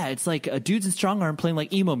 oh yeah, it's like dudes in Strongarm playing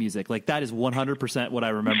like emo music. Like that is 100% what I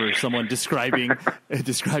remember someone describing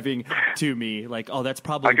to me. Like, oh, that's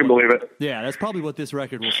probably I can believe it. Yeah, that's probably what this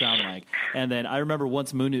record will sound like. And then I remember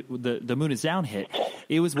once the Moon Is Down hit,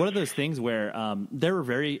 it was one of those things where there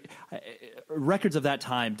were records of that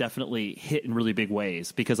time definitely hit in really big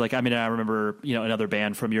ways, because I remember, another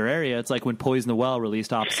band from your area, it's like when Poison the Well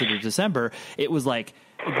released Opposite of December, it was like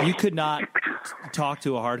you could not talk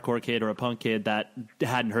to a hardcore kid or a punk kid that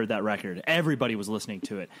hadn't heard that record. Everybody was listening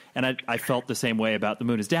to it. And I felt the same way about The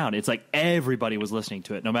Moon Is Down. It's like everybody was listening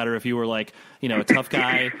to it, no matter if you were like, a tough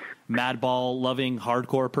guy, madball loving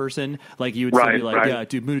hardcore person, like you would still be like, yeah,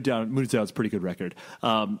 dude, Moon Is Down is a pretty good record.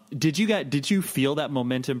 Did you feel that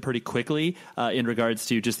momentum pretty quickly in regards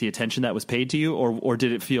to just the attention that was paid to you, or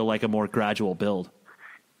did it feel like a more gradual build?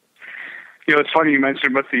 It's funny you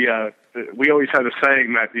mentioned, but we always had a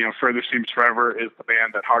saying that, Further Seems Forever is the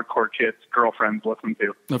band that hardcore kids' girlfriends listen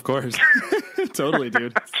to. Of course. Totally,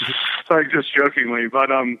 dude. Sorry, just jokingly. But,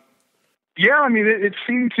 it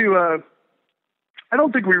seemed to, I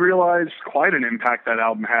don't think we realized quite an impact that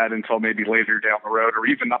album had until maybe later down the road, or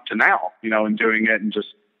even up to now, in doing it and just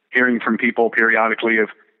hearing from people periodically of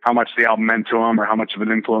how much the album meant to them or how much of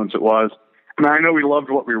an influence it was. I know we loved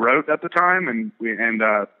what we wrote at the time, and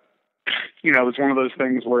it was one of those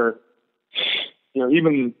things where,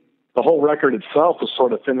 even the whole record itself was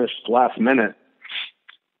sort of finished last minute,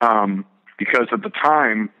 because at the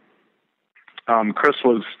time, Chris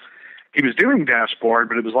was doing Dashboard,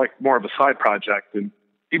 but it was like more of a side project. And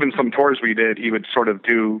even some tours we did, he would sort of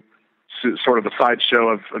do sort of a sideshow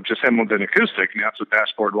of just him with an acoustic, and that's what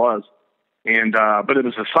Dashboard was. And, but it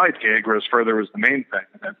was a side gig, whereas Further was the main thing.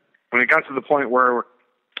 And then when it got to the point where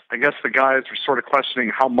I guess the guys were sort of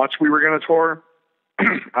questioning how much we were going to tour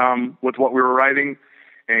with what we were writing.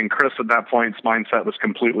 And Chris, at that point's mindset was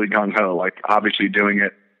completely gung-ho, like obviously doing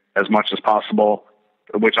it as much as possible,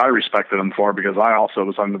 which I respected him for, because I also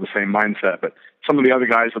was under the same mindset. But some of the other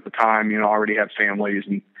guys at the time, already had families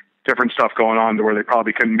and different stuff going on to where they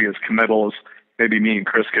probably couldn't be as committal as maybe me and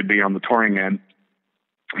Chris could be on the touring end.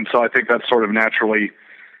 And so I think that sort of naturally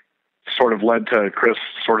sort of led to Chris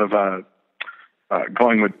sort of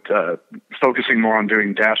going with focusing more on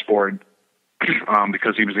doing Dashboard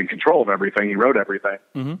because he was in control of everything. He wrote everything.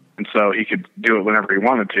 Mm-hmm. And so he could do it whenever he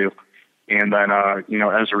wanted to. And then,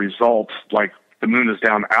 as a result, like the Moon Is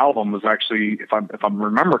Down album was actually, if I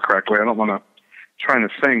remember correctly, I don't want to trying to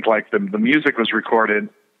think, like the music was recorded,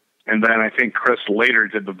 and then I think Chris later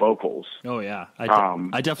did the vocals. Oh yeah, I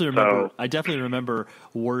definitely remember. I definitely remember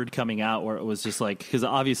word coming out where it was just like, because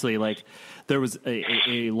obviously like there was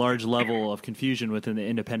a large level of confusion within the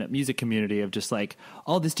independent music community of just like,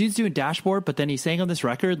 oh, this dude's doing Dashboard, but then he sang on this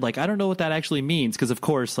record. Like I don't know what that actually means, because of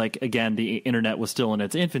course, like again, the internet was still in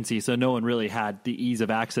its infancy, so no one really had the ease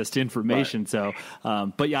of access to information. Right.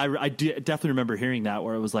 So, but yeah, I definitely remember hearing that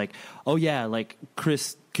where it was like, oh yeah, like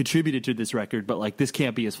Chris contributed to this record, but like this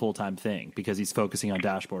can't be his full-time thing because he's focusing on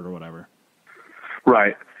Dashboard or whatever.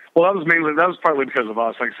 Right. Well, that was partly because of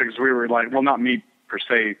us, like, because we were like, well, not me per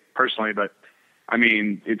se personally, but I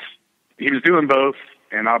mean, he was doing both,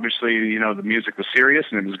 and obviously, the music was serious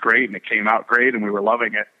and it was great and it came out great and we were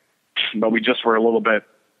loving it, but we just were a little bit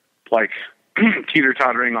like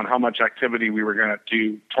teeter-tottering on how much activity we were going to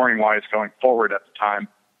do touring-wise going forward at the time.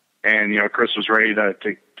 And, Chris was ready to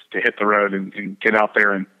hit the road and get out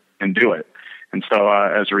there and do it. And so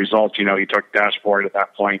as a result, he took Dashboard at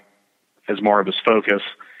that point as more of his focus.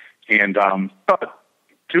 And but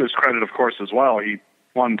to his credit, of course, as well, he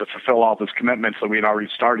wanted to fulfill all of his commitments that we had already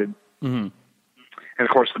started. Mm-hmm. And of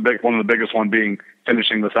course, one of the biggest one being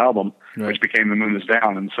finishing this album, right, which became The Moon Is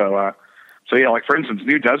Down. And so yeah, like for instance,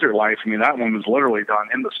 New Desert Life, I mean, that one was literally done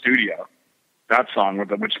in the studio. That song,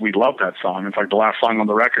 which we love that song. In fact, the last song on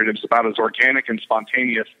the record, it was about as organic and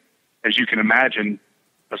spontaneous as you can imagine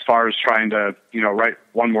as far as trying to, write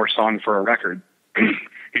one more song for a record.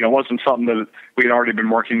 It wasn't something that we had already been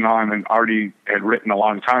working on and already had written a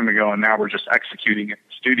long time ago, and now we're just executing it in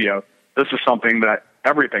the studio. This is something that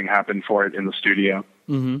everything happened for it in the studio.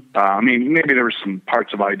 Mm-hmm. I mean, maybe there were some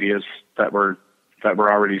parts of ideas that were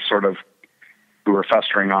already sort of we were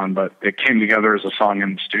festering on, but it came together as a song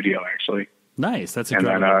in the studio, actually. Nice. That's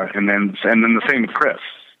incredible. And then the same with Chris.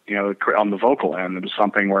 You know, on the vocal end, it was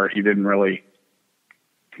something where he didn't really,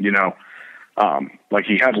 you know, like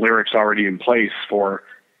he had lyrics already in place for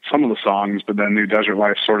some of the songs, but then New Desert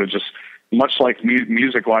Life sort of just, much like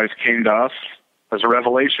music-wise, came to us as a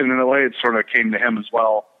revelation in a way. It sort of came to him as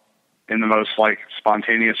well in the most like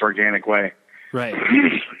spontaneous, organic way. Right.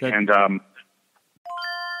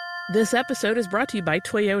 This episode is brought to you by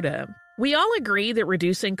Toyota. We all agree that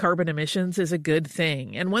reducing carbon emissions is a good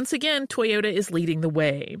thing, and once again, Toyota is leading the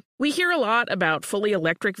way. We hear a lot about fully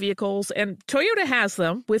electric vehicles, and Toyota has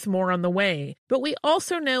them, with more on the way. But we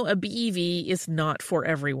also know a BEV is not for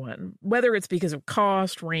everyone, whether it's because of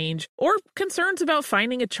cost, range, or concerns about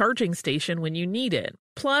finding a charging station when you need it.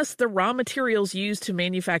 Plus, the raw materials used to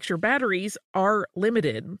manufacture batteries are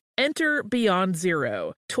limited. Enter Beyond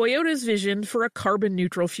Zero, Toyota's vision for a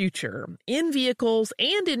carbon-neutral future, in vehicles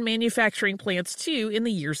and in manufacturing plants too in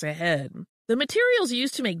the years ahead. The materials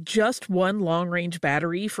used to make just one long-range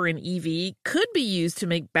battery for an EV could be used to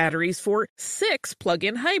make batteries for 6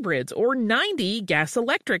 plug-in hybrids or 90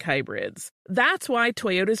 gas-electric hybrids. That's why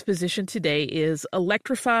Toyota's position today is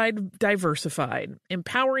electrified, diversified,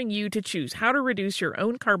 empowering you to choose how to reduce your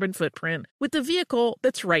own carbon footprint with the vehicle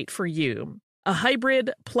that's right for you. A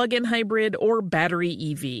hybrid, plug-in hybrid, or battery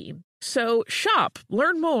EV. So shop,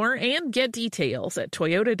 learn more, and get details at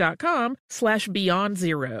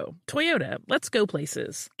toyota.com/beyond0. Toyota, let's go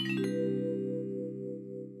places.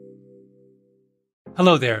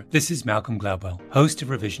 Hello there, this is Malcolm Gladwell, host of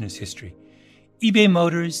Revisionist History. eBay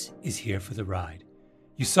Motors is here for the ride.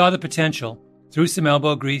 You saw the potential. Through some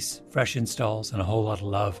elbow grease, fresh installs, and a whole lot of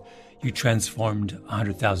love, you transformed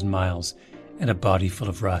 100,000 miles and a body full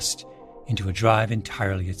of rust into a drive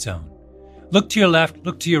entirely its own. Look to your left,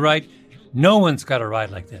 look to your right. No one's got a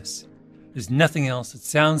ride like this. There's nothing else that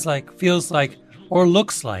sounds like, feels like, or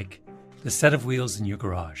looks like the set of wheels in your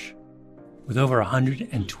garage. With over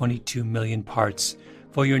 122 million parts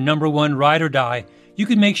for your number one ride or die, you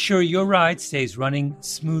can make sure your ride stays running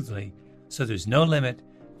smoothly, so there's no limit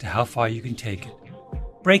to how far you can take it.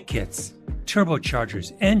 Brake kits,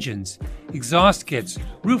 turbochargers, engines, exhaust kits,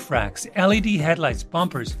 roof racks, LED headlights,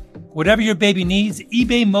 bumpers, whatever your baby needs,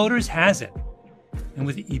 eBay Motors has it. And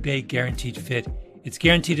with eBay Guaranteed Fit, it's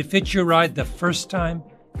guaranteed to fit your ride the first time,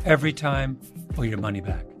 every time, or your money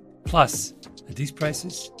back. Plus, at these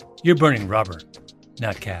prices, you're burning rubber,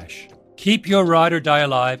 not cash. Keep your ride or die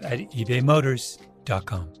alive at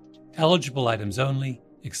ebaymotors.com. Eligible items only.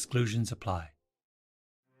 Exclusions apply.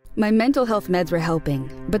 My mental health meds were helping,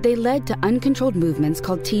 but they led to uncontrolled movements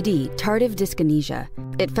called TD, tardive dyskinesia.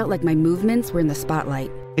 It felt like my movements were in the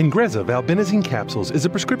spotlight. Ingrezza valbenazine capsules is a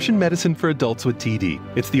prescription medicine for adults with TD.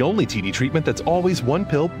 It's the only TD treatment that's always one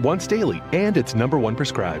pill, once daily, and it's #1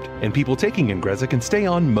 prescribed. And people taking Ingrezza can stay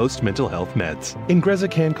on most mental health meds. Ingrezza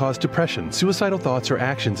can cause depression, suicidal thoughts, or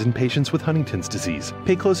actions in patients with Huntington's disease.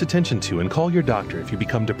 Pay close attention to and call your doctor if you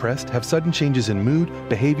become depressed, have sudden changes in mood,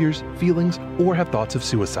 behaviors, feelings, or have thoughts of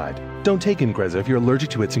suicide. Don't take Ingrezza if you're allergic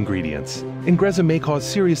to its ingredients. Ingrezza may cause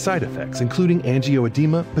serious side effects, including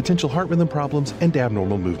angioedema, potential heart rhythm problems, and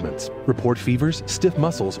abnormal movements. Report fevers, stiff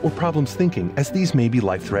muscles, or problems thinking, as these may be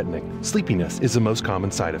life-threatening. Sleepiness is the most common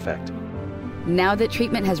side effect. Now that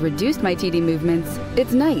treatment has reduced my TD movements,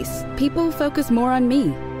 it's nice. People focus more on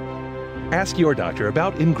me. Ask your doctor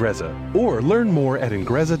about Ingrezza or learn more at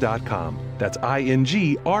Ingrezza.com. That's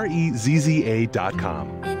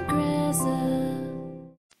INGREZZA.com.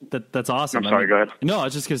 That's awesome. I'm sorry, go ahead. No, I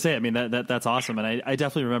was just going to say, I mean, that's awesome. And I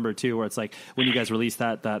definitely remember, too, where it's like when you guys released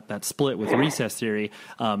that split with Recess Theory,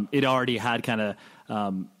 it already had kind of,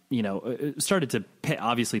 started to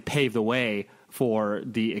obviously pave the way for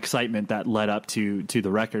the excitement that led up to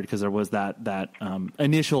the record, because there was that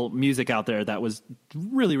initial music out there that was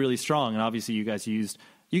really, really strong. And obviously you guys used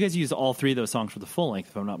all 3 of those songs for the full length,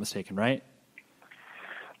 if I'm not mistaken, right?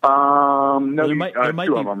 No, there might two be,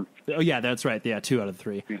 of them. Oh yeah, that's right. Yeah, 2 out of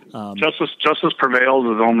 3. Justice Prevails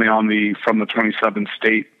is only on from the 27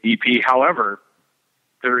 State EP. However,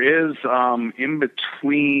 there is in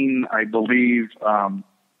between, I believe,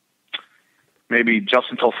 maybe Just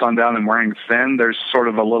Until Sundown and Wearing Thin. There's sort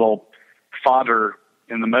of a little fodder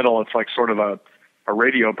in the middle. It's like sort of a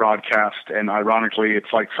radio broadcast, and ironically,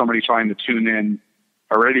 it's like somebody trying to tune in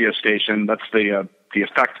a radio station. That's the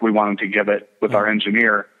effect we wanted to give it with our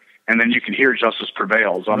engineer. And then you can hear Justice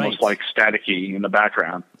Prevails, almost like staticky in the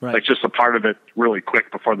background. Like just a part of it really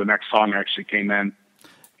quick before the next song actually came in.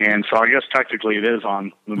 And so I guess technically it is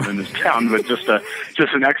on Movement is Down, but just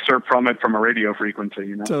an excerpt from it from a radio frequency,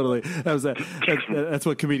 you know? Totally. That's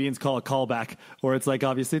what comedians call a callback, or it's like,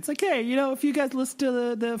 obviously it's like, hey, you know, if you guys listen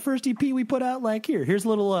to the first EP we put out, like here's a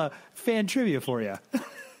little fan trivia for you.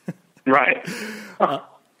 Right.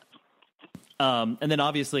 And then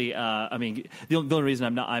obviously, I mean, the only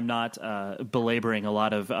reason I'm not belaboring a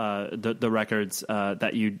lot of the records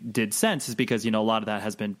that you did since is because, you know, a lot of that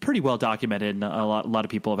has been pretty well documented, and a lot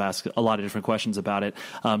of people have asked a lot of different questions about it.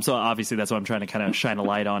 So obviously that's what I'm trying to kind of shine a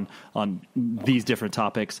light on these different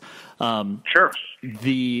topics. Sure.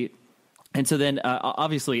 And so then,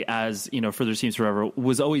 obviously, as you know, Further Seems Forever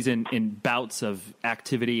was always in bouts of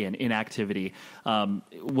activity and inactivity.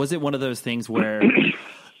 Was it one of those things where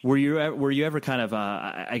were you ever kind of,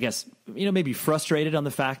 I guess, you know, maybe frustrated on the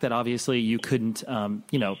fact that obviously you couldn't,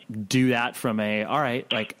 you know, do that from all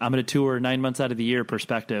right, like I'm going to tour 9 months out of the year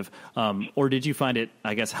perspective, or did you find it,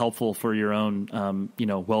 I guess, helpful for your own, you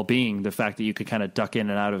know, well-being, the fact that you could kind of duck in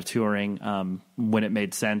and out of touring when it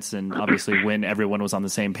made sense, and obviously when everyone was on the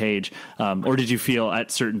same page, or did you feel at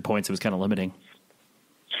certain points it was kind of limiting?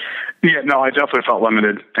 Yeah, no, I definitely felt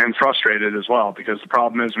limited and frustrated as well, because the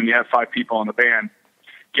problem is when you have 5 people in the band,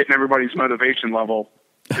 getting everybody's motivation level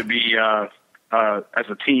to be as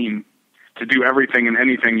a team to do everything and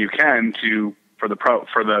anything you can for the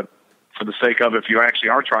sake of, if you actually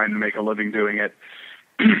are trying to make a living doing it.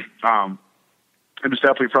 It was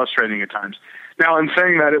definitely frustrating at times. Now, in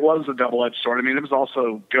saying that, it was a double-edged sword. I mean, it was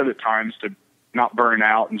also good at times to not burn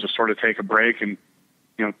out and just sort of take a break and,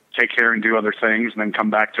 you know, take care and do other things and then come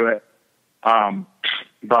back to it.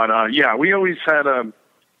 Yeah, we always had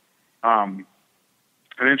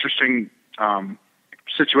an interesting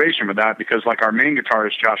situation with that, because like our main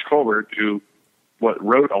guitarist, Josh Colbert, who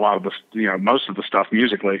wrote a lot of the, you know, most of the stuff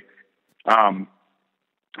musically,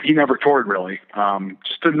 he never toured really.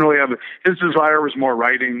 Just didn't really have his desire was more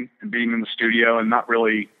writing and being in the studio and not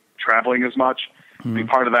really traveling as much. I mean,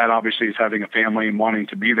 part of that obviously is having a family and wanting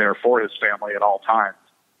to be there for his family at all times,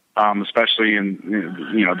 especially in,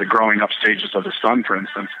 you know, the growing up stages of his son, for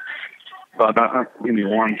instance. But give me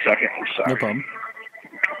 1 second. Sorry. No problem.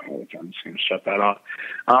 I'm just going to shut that off.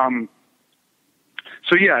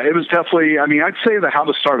 So yeah, it was definitely, I mean, I'd say the How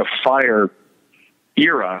to Start a Fire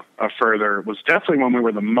era of Further was definitely when we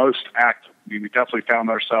were the most active. I mean, we definitely found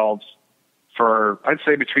ourselves for, I'd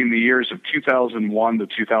say, between the years of 2001 to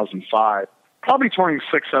 2005, probably touring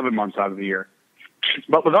 6-7 months out of the year.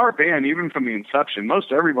 But with our band, even from the inception,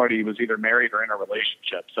 most everybody was either married or in a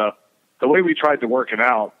relationship. So the way we tried to work it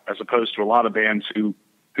out, as opposed to a lot of bands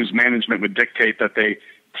whose management would dictate that they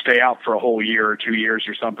stay out for a whole year or 2 years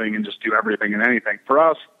or something and just do everything and anything. For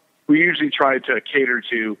us, we usually tried to cater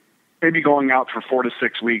to maybe going out for 4 to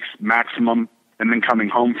 6 weeks maximum, and then coming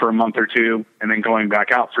home for a month or two, and then going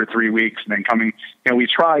back out for 3 weeks, and then coming. You know, we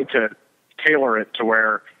tried to tailor it to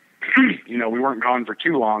where, you know, we weren't gone for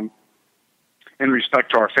too long in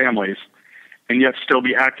respect to our families, and yet still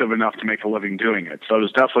be active enough to make a living doing it. So it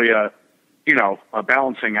was definitely a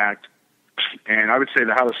balancing act. And I would say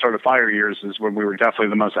the How to Start a Fire years is when we were definitely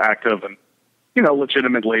the most active and, you know,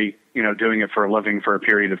 legitimately, you know, doing it for a living for a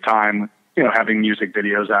period of time, you know, having music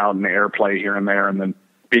videos out and airplay here and there, and then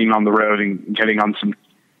being on the road and getting on some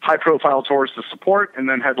high profile tours to support, and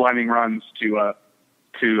then headlining runs to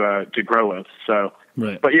grow with. So,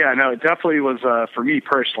 right. But yeah, no, it definitely was, for me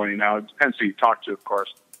personally. Now it depends who you talk to, of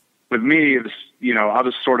course. With me, it was, you know, I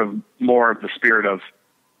was sort of more of the spirit of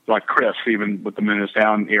like Chris, even with the Moon Is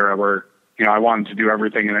Down era, where, you know, I wanted to do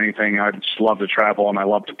everything and anything. I just love to travel and I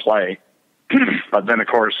love to play. But then, of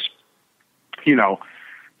course, you know,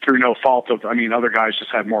 through no fault of, I mean, other guys just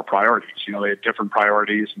had more priorities. You know, they had different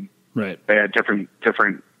priorities, and right. They had different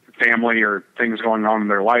family or things going on in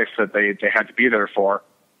their life that they had to be there for,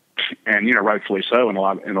 and, you know, rightfully so in a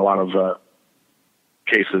lot of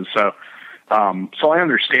cases. So I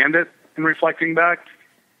understand it in reflecting back.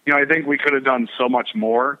 You know, I think we could have done so much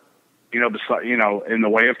more, you know, in the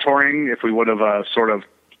way of touring, if we would have sort of,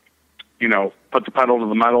 you know, put the pedal to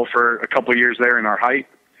the metal for a couple of years there in our height.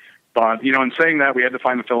 But, you know, in saying that, we had to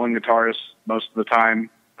find a fill-in guitarist most of the time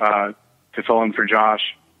to fill in for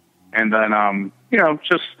Josh. And then, you know,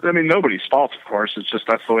 just, I mean, nobody's fault, of course. It's just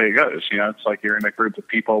that's the way it goes. You know, it's like you're in a group of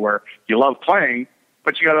people where you love playing,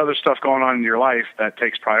 but you got other stuff going on in your life that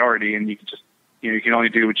takes priority, and you can just, you know, you can only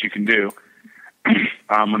do what you can do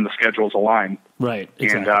when the schedules align. Right.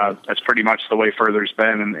 Exactly. And that's pretty much the way Further's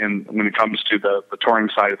been and when it comes to the touring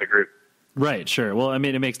side of the group. Right, sure. Well, I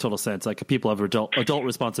mean, it makes total sense. Like, people have adult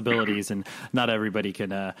responsibilities, and not everybody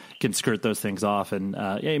can skirt those things off. And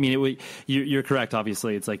yeah, I mean, you're correct.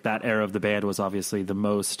 Obviously, it's like that era of the band was obviously the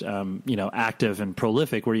most active and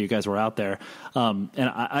prolific where you guys were out there. And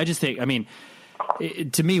I just think, I mean,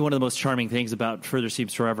 to me, one of the most charming things about Further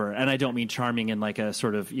Seems Forever, and I don't mean charming in like a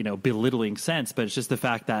sort of, belittling sense, but it's just the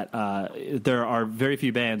fact that there are very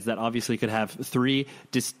few bands that obviously could have three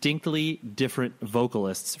distinctly different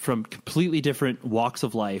vocalists from completely different walks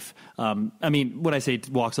of life. I mean, when I say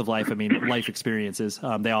walks of life, I mean life experiences.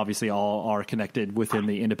 They obviously all are connected within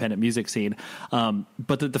the independent music scene.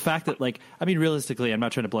 But the fact that, like, I mean, realistically, I'm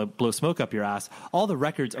not trying to blow smoke up your ass. All the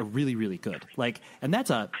records are really, really good. Like, and that's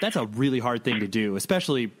a really hard thing to do,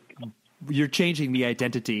 especially you're changing the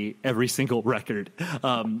identity every single record,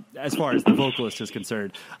 as far as the vocalist is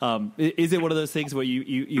concerned. Is it one of those things where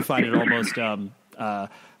you find it almost, I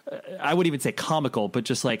wouldn't even say comical, but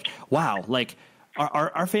just like, wow, like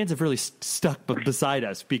our fans have really stuck beside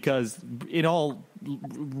us, because in all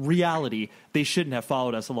reality, they shouldn't have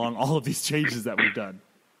followed us along all of these changes that we've done.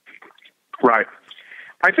 Right.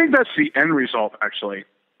 I think that's the end result, actually.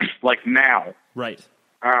 Like, now. Right.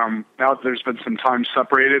 Now that there's been some time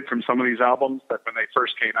separated from some of these albums that when they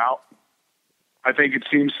first came out, I think it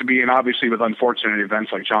seems to be, and obviously with unfortunate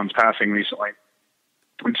events like John's passing recently,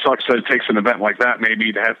 it sucks that it takes an event like that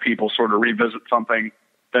maybe to have people sort of revisit something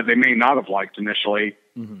that they may not have liked initially,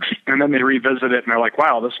 and then they revisit it and they're like,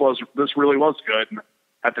 wow, this really was good. And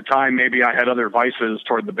at the time, maybe I had other vices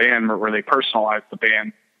toward the band where they personalized the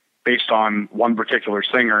band based on one particular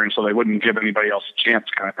singer, and so they wouldn't give anybody else a chance,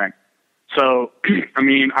 kind of thing. So, I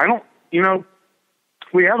mean,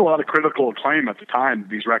 we had a lot of critical acclaim at the time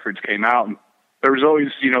these records came out, and there was always,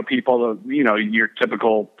 people, your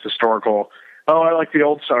typical historical, oh, I like the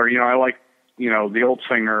old star, I like, the old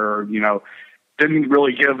singer, or, didn't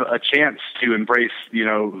really give a chance to embrace,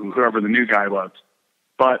 whoever the new guy was.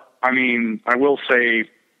 But, I mean, I will say,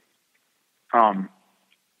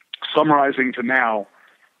 summarizing to now,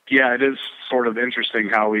 yeah, it is sort of interesting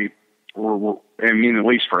how we, I mean, at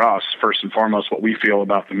least for us, first and foremost, what we feel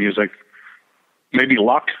about the music. Maybe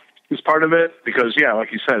luck is part of it, because, yeah,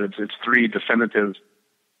 like you said, it's three definitive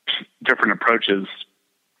different approaches.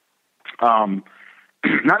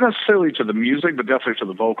 Not necessarily to the music, but definitely to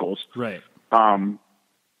the vocals. Right.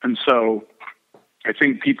 And so I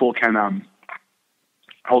think people can,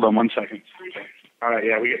 hold on one second. All right.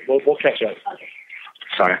 Yeah, we'll catch up.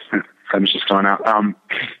 Sorry. I'm just going out.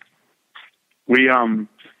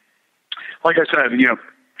 Like I said,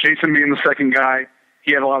 Jason being the second guy,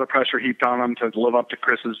 he had a lot of pressure heaped on him to live up to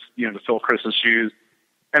Chris's, to fill Chris's shoes.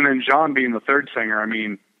 And then John being the third singer, I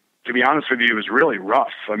mean, to be honest with you, it was really rough.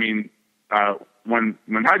 I mean, when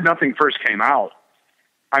Hide Nothing first came out,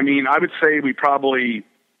 I mean, I would say we probably,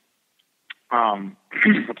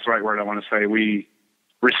 what's the right word I want to say? We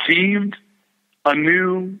received a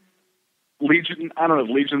new legion. I don't know if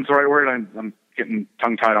legion's the right word. I'm getting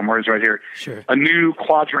tongue-tied on words right here. Sure. A new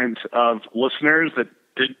quadrant of listeners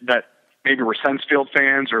that maybe were Sensefield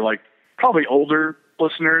fans, or like probably older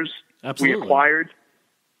listeners. Absolutely. We acquired.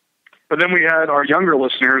 But then we had our younger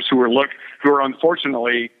listeners who were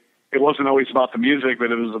unfortunately, it wasn't always about the music,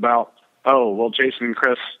 but it was about, oh, well, Jason and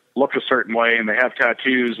Chris look a certain way and they have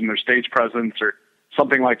tattoos and their stage presence or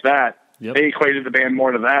something like that. Yep. They equated the band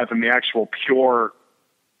more to that than the actual pure,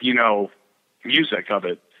 music of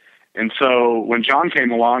it. And so when John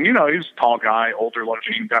came along, he was a tall guy, older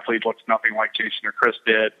looking, definitely looked nothing like Jason or Chris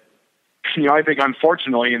did. I think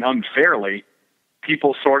unfortunately and unfairly,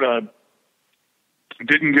 people sort of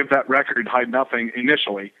didn't give that record Hide Nothing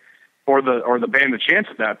initially, or the band a chance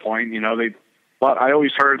at that point. But I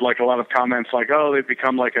always heard like a lot of comments like, oh, they've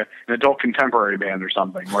become like an adult contemporary band or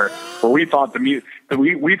something, where we thought we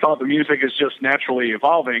thought the music is just naturally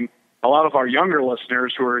evolving. A lot of our younger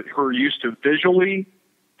listeners who are used to visually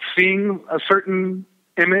seeing a certain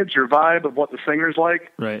image or vibe of what the singer's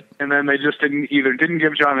like, right? And then they just didn't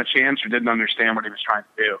give John a chance or didn't understand what he was trying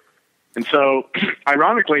to do. And so,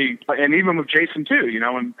 ironically, and even with Jason too,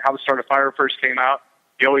 when How to Start a Fire first came out,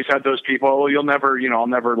 he always had those people, well, you'll never, I'll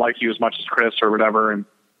never like you as much as Chris or whatever, and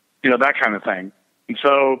that kind of thing. And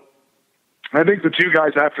so, I think the two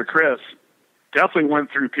guys after Chris definitely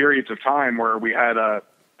went through periods of time where we had a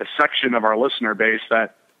section of our listener base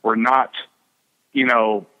that were not,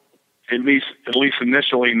 at least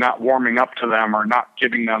initially not warming up to them or not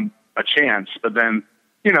giving them a chance. But then,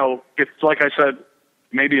 it's like I said,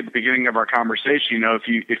 maybe at the beginning of our conversation, if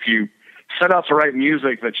you set out to write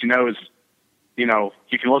music that is,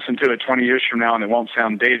 you can listen to it 20 years from now and it won't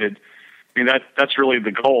sound dated. I mean, that's really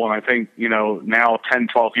the goal. And I think, now 10,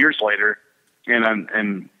 12 years later,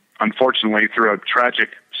 and unfortunately, through a tragic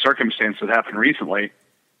circumstance that happened recently,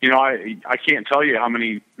 I can't tell you how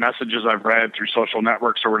many messages I've read through social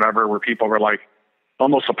networks or whatever where people were like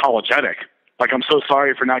almost apologetic. Like, I'm so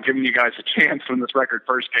sorry for not giving you guys a chance when this record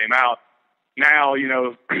first came out. Now,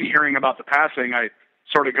 hearing about the passing, I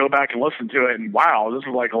sort of go back and listen to it and wow, this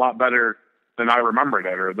is like a lot better than I remembered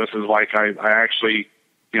it. Or this is like I actually,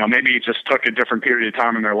 maybe it just took a different period of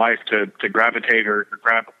time in their life to gravitate or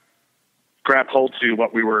grab hold to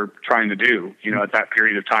what we were trying to do, at that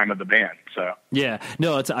period of time of the band. So yeah,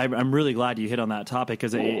 no, I'm really glad you hit on that topic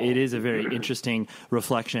because it is a very interesting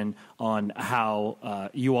reflection on how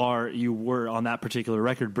you were on that particular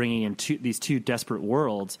record bringing in these two desperate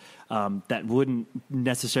worlds that wouldn't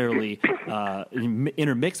necessarily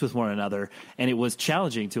intermix with one another, and it was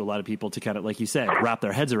challenging to a lot of people to kind of, like you said, wrap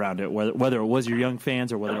their heads around it. Whether it was your young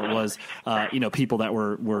fans or whether it was people that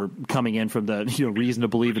were coming in from the Reason to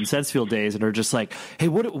Believe in Sensefield days and are just like, hey,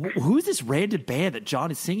 who's this random band that John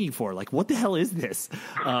is singing for? Like, what the hell is this?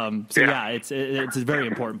 It's a very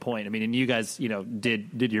important point. I mean, and you guys,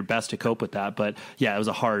 did your best to cope with that, but yeah, it was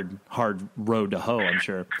a hard road to hoe, I'm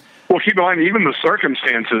sure. Well, keep in mind, even the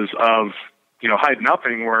circumstances of, Hide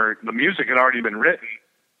Nothing, where the music had already been written,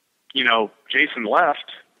 Jason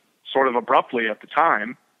left sort of abruptly at the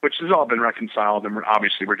time, which has all been reconciled, and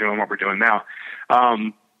we're doing what we're doing now,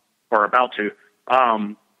 or about to.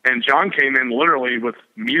 And John came in literally with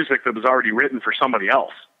music that was already written for somebody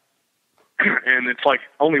else. And it's like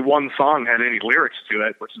only one song had any lyrics to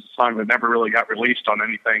it, which is a song that never really got released on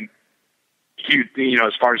anything huge,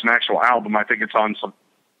 as far as an actual album. I think it's on some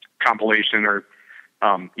compilation or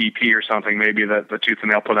EP or something, maybe that the Tooth and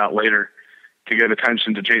Nail put out later to get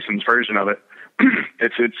attention to Jason's version of it.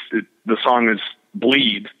 The song is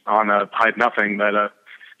Bleed on Hide Nothing that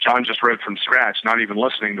John just wrote from scratch, not even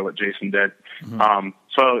listening to what Jason did. Mm-hmm.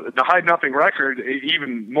 So the Hide Nothing record,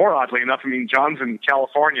 even more oddly enough, I mean, John's in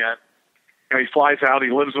California. He flies out. He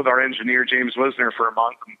lives with our engineer, James Wisner, for a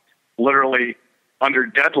month, literally under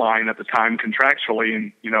deadline at the time contractually,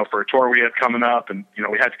 and, for a tour we had coming up, and,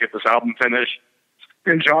 we had to get this album finished.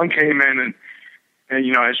 And John came in and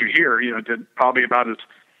as you hear, did probably about as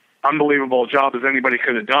unbelievable a job as anybody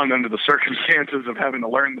could have done under the circumstances of having to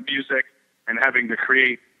learn the music and having to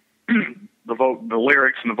create the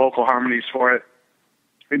lyrics and the vocal harmonies for it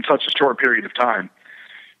in such a short period of time.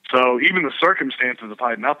 So even the circumstances of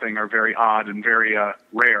Hide Nothing are very odd and very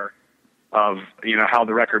rare of, how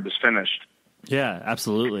the record was finished. Yeah,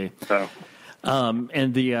 absolutely. So,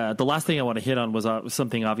 and the last thing I want to hit on was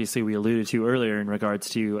something obviously we alluded to earlier in regards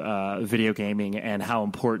to video gaming and how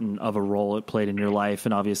important of a role it played in your life.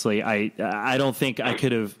 And obviously, I don't think I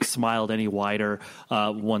could have smiled any wider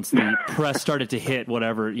once the press started to hit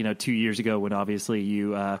 2 years ago when obviously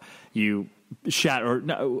you shattered.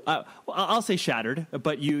 No, I'll say shattered,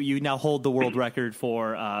 but you now hold the world record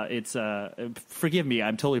for it's. Forgive me,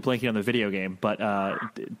 I'm totally blanking on the video game, but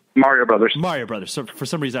Mario Brothers. So for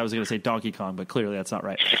some reason, I was going to say Donkey Kong, but clearly that's not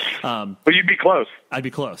right. But you'd be close. I'd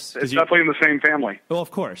be close. It's definitely in the same family. Well,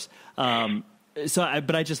 of course. But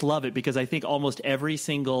I just love it because I think almost every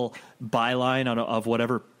single byline of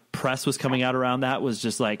whatever press was coming out around that was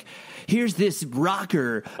just like, here's this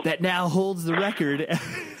rocker that now holds the record.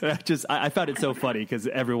 I found it so funny because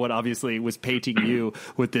everyone obviously was painting you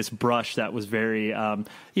with this brush that was very,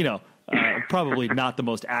 probably not the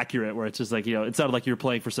most accurate, where it's just like, it sounded like you were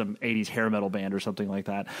playing for some 80s hair metal band or something like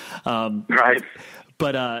that. Right.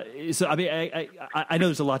 But so, I mean, I know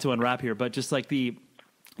there's a lot to unwrap here, but just like the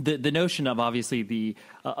notion of obviously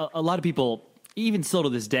a lot of people, even still to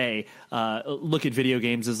this day, look at video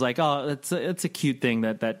games as like, oh, it's a cute thing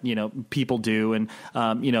that people do, and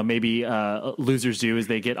maybe losers do as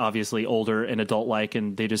they get obviously older and adult-like,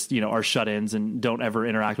 and they just are shut-ins and don't ever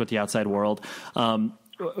interact with the outside world.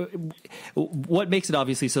 What makes it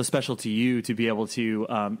obviously so special to you to be able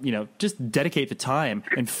to just dedicate the time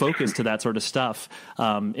and focus to that sort of stuff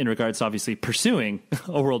in regards to obviously pursuing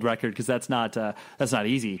a world record, because that's not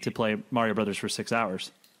easy to play Mario Brothers for 6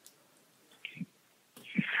 hours.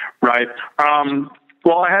 Right.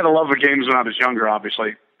 Well, I had a love of games when I was younger,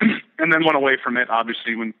 obviously, and then went away from it,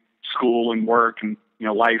 obviously, when school and work and,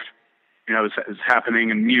 life, is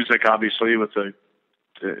happening, and music, obviously, with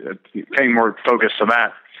paying more focus to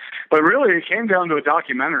that. But really, it came down to a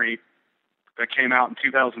documentary that came out in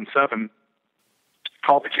 2007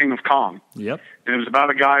 called The King of Kong. Yep. And it was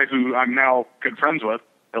about a guy who I'm now good friends with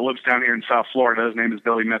that lives down here in South Florida. His name is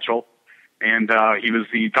Billy Mitchell, and he was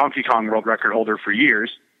the Donkey Kong world record holder for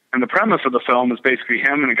years. And the premise of the film is basically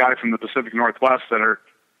him and a guy from the Pacific Northwest that are,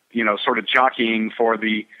 sort of jockeying for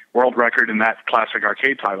the world record in that classic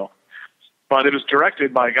arcade title. But it was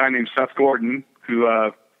directed by a guy named Seth Gordon, who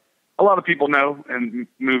a lot of people know in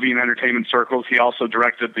movie and entertainment circles. He also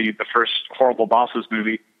directed the first Horrible Bosses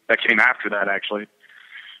movie that came after that, actually.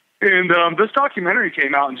 And this documentary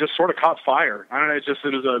came out and just sort of caught fire. I don't know, it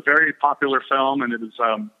was a very popular film, and it was,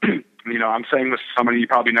 I'm saying this to somebody, you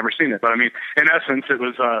probably never seen it, but I mean, in essence,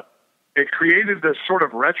 it created this sort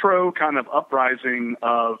of retro kind of uprising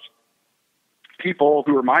of people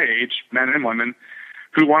who were my age, men and women,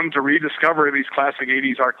 who wanted to rediscover these classic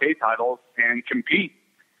 80s arcade titles and compete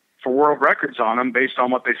for world records on them based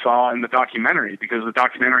on what they saw in the documentary, because the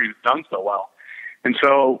documentary has done so well. And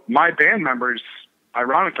so my band members,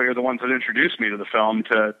 ironically, are the ones that introduced me to the film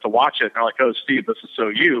to watch it. And they're like, "Oh, Steve, this is so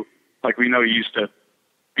you. Like, we know you used to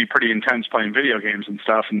be pretty intense playing video games and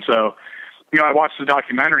stuff." And so, I watched the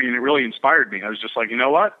documentary and it really inspired me. I was just like, you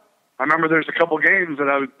know what? I remember there's a couple games that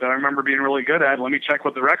I remember being really good at. Let me check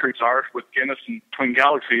what the records are with Guinness and Twin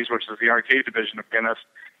Galaxies, which is the arcade division of Guinness.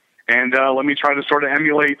 And let me try to sort of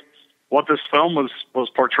emulate what this film was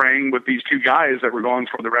portraying with these two guys that were going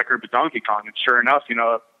for the record with Donkey Kong. And sure enough,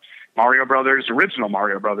 Mario Brothers, original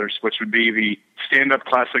Mario Brothers, which would be the stand-up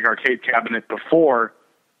classic arcade cabinet before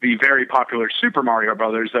the very popular Super Mario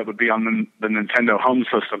Brothers that would be on the Nintendo home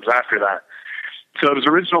systems after that. So it was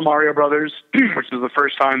original Mario Brothers, which is the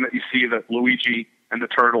first time that you see the Luigi and the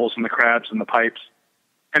turtles and the crabs and the pipes.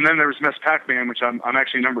 And then there was Miss Pac-Man, which I'm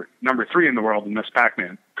actually number 3 in the world in Miss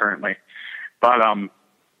Pac-Man currently. But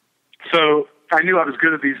so I knew I was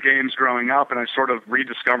good at these games growing up, and I sort of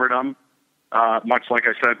rediscovered them. Much like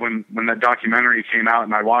I said, when that documentary came out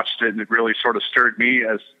and I watched it, and it really sort of stirred me,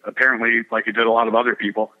 as apparently like it did a lot of other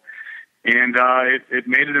people. And it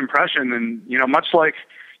made an impression. And, much like,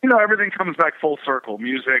 everything comes back full circle: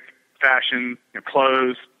 music, fashion,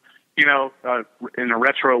 clothes, in a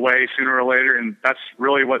retro way sooner or later. And that's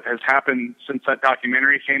really what has happened since that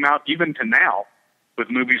documentary came out, even to now, with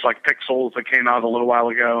movies like Pixels that came out a little while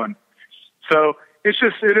ago. And so it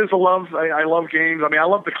is a love. I love games. I mean, I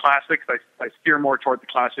love the classics. I steer more toward the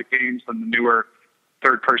classic games than the newer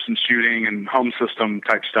third-person shooting and home system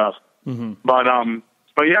type stuff. Mm-hmm. But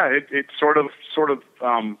yeah, it sort of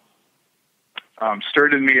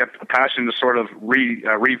stirred in me a passion to sort of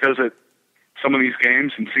revisit some of these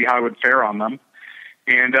games and see how I would fare on them.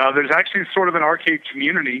 And there's actually sort of an arcade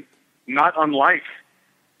community, not unlike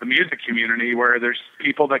the music community, where there's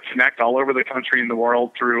people that connect all over the country and the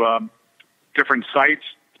world through different sites,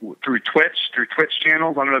 through Twitch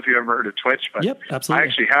channels. I don't know if you ever heard of Twitch, but yep, absolutely. I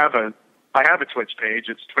actually have a Twitch page.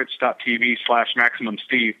 It's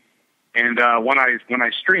twitch.tv/MaximumSteve. And when I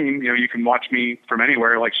stream, you can watch me from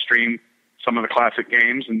anywhere, like stream some of the classic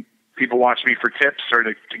games, and people watch me for tips or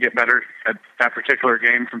to get better at that particular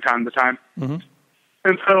game from time to time. Mm-hmm.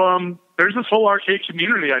 And so there's this whole arcade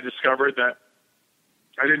community I discovered that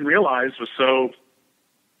I didn't realize was so,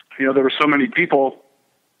 there were so many people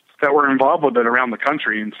that were involved with it around the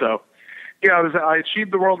country. And so, I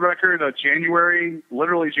achieved the world record January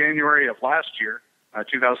of last year,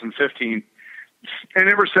 2015. And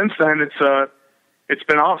ever since then, it's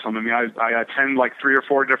been awesome. I mean, I attend like 3 or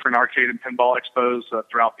 4 different arcade and pinball expos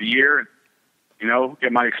throughout the year, and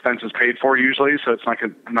get my expenses paid for usually. So it's like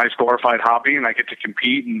a nice glorified hobby, and I get to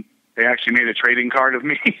compete. And they actually made a trading card of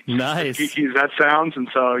me. Nice. Geeky as that sounds. And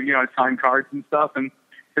so I sign cards and stuff, and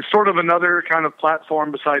it's sort of another kind of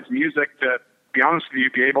platform besides music to be honest with you,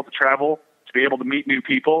 be able to travel, to be able to meet new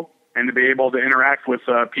people, and to be able to interact with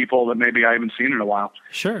people that maybe I haven't seen in a while.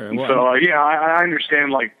 Sure. And so, I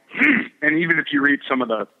understand, like, and even if you read some of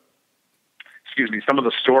the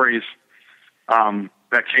stories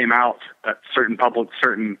that came out at certain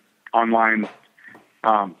online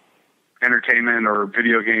entertainment or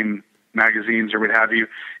video game magazines or what have you,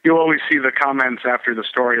 you'll always see the comments after the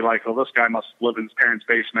story like, "Oh, this guy must live in his parents'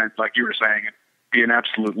 basement," like you were saying, and be an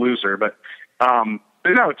absolute loser. But no,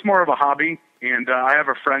 it's more of a hobby. And I have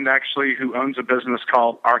a friend actually who owns a business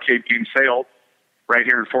called Arcade Game Sales right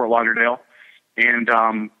here in Fort Lauderdale. And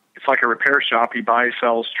it's like a repair shop. He buys,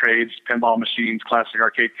 sells, trades pinball machines, classic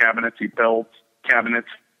arcade cabinets. He builds cabinets.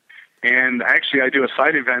 And actually I do a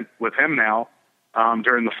side event with him now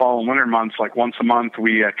during the fall and winter months. Like once a month,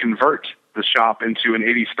 we convert the shop into an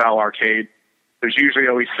 80s style arcade. There's usually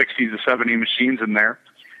always 60 to 70 machines in there.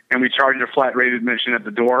 And we charge a flat rate admission at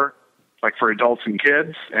the door, like for adults and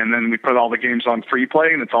kids, and then we put all the games on free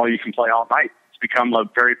play, and it's all you can play all night. It's become a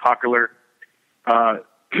very popular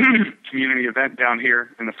community event down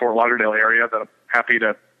here in the Fort Lauderdale area that I'm happy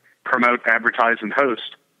to promote, advertise, and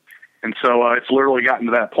host. And so it's literally gotten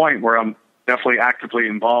to that point where I'm definitely actively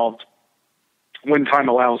involved when time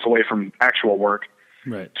allows away from actual work,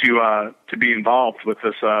 right, to be involved with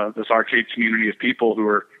this arcade community of people who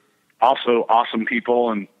are also awesome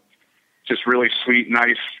people and just really sweet,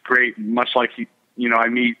 nice, great, much like, I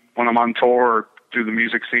meet when I'm on tour or through the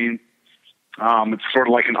music scene. It's sort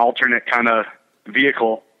of like an alternate kind of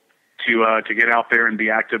vehicle to get out there and be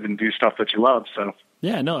active and do stuff that you love. So.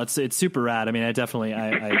 Yeah, no, it's super rad. I mean, I definitely,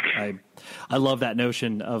 I love that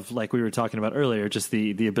notion of, like we were talking about earlier, just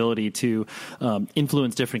the ability to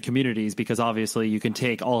influence different communities, because obviously you can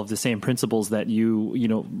take all of the same principles that you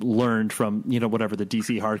learned from, whatever the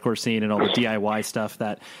DC hardcore scene and all the DIY stuff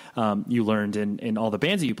that you learned in all the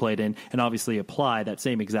bands that you played in, and obviously apply that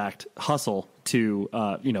same exact hustle to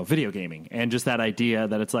video gaming. And just that idea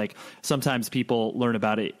that it's like sometimes people learn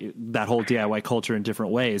about it, that whole DIY culture, in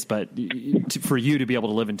different ways, but for you to be able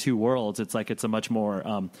to live in two worlds, it's like it's a much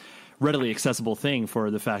more readily accessible thing for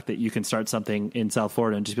the fact that you can start something in South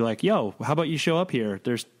Florida and just be like, yo, how about you show up here?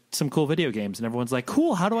 There's some cool video games. And everyone's like,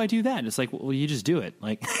 cool, how do I do that? And it's like, well, you just do it.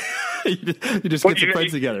 Like, you just get some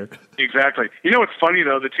friends together. Exactly. What's funny,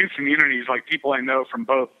 though? The two communities, like people I know from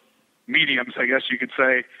both mediums, I guess you could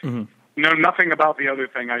say, know nothing about the other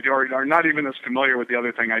thing I do, or are not even as familiar with the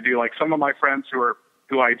other thing I do. Like some of my friends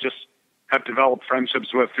who I just have developed friendships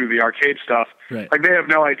with through the arcade stuff, right. Like they have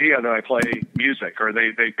no idea that I play music, or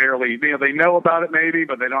they barely, they know about it maybe,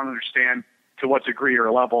 but they don't understand to what degree or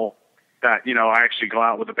level that, I actually go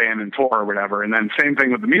out with a band and tour or whatever. And then same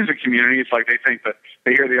thing with the music community. It's like they think that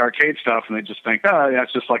they hear the arcade stuff and they just think,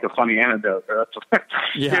 that's just like a funny anecdote. Or that's,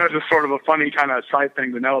 just sort of a funny kind of side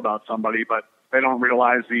thing to know about somebody, but they don't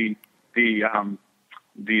realize the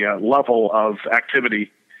level of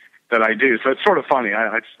activity that I do. So it's sort of funny.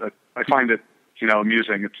 I find it,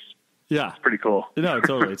 amusing. It's pretty cool. No,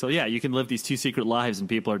 totally. So yeah, you can live these two secret lives and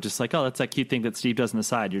people are just like, oh, that's that cute thing that Steve does on the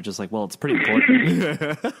side. You're just like, well, it's pretty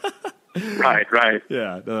important. Right.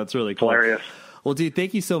 Yeah, no, that's really cool. Hilarious. Well, dude,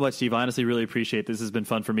 thank you so much, Steve. I honestly really appreciate this. Has been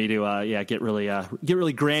fun for me to get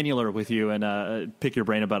really granular with you and pick your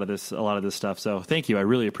brain about a lot of this stuff. So thank you. I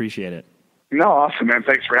really appreciate it. No, awesome, man.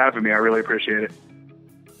 Thanks for having me. I really appreciate it.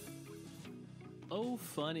 Oh,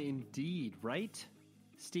 fun indeed, right?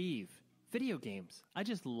 Steve, video games. I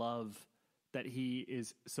just love that he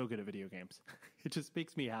is so good at video games. It just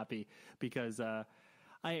makes me happy because I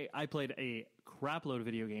played a crap load of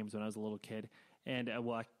video games when I was a little kid. And I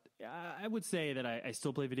would say that I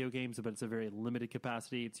still play video games, but it's a very limited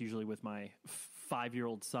capacity. It's usually with my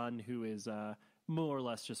 5-year-old son, who is more or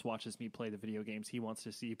less just watches me play the video games he wants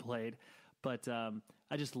to see played. But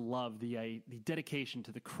I just love the dedication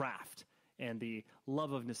to the craft and the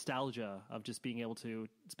love of nostalgia of just being able to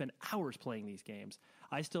spend hours playing these games.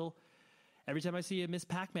 I still, every time I see a Miss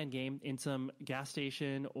Pac-Man game in some gas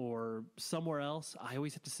station or somewhere else, I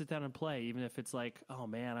always have to sit down and play, even if it's like, oh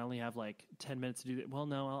man, I only have like 10 minutes to do that. Well,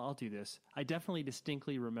 no, I'll do this. I definitely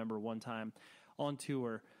distinctly remember one time on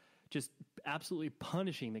tour just absolutely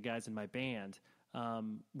punishing the guys in my band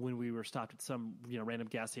when we were stopped at some random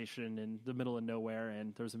gas station in the middle of nowhere,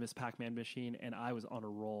 and there was a Miss Pac-Man machine, and I was on a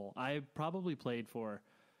roll. I probably played for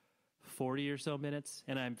 40 or so minutes,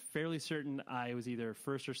 and I'm fairly certain I was either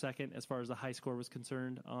first or second as far as the high score was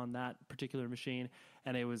concerned on that particular machine.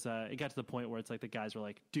 And it was it got to the point where it's like the guys were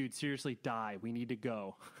like, dude, seriously, die, we need to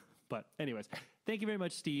go. But anyways, thank you very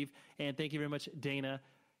much, Steve, and thank you very much, Dana,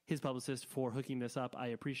 his publicist, for hooking this up. I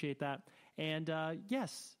appreciate that. And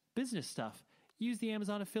yes, business stuff. Use the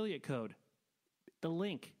Amazon affiliate code. The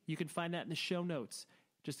link, you can find that in the show notes.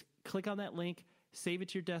 Just click on that link, save it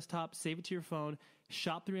to your desktop, save it to your phone,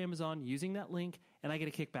 shop through Amazon using that link, and I get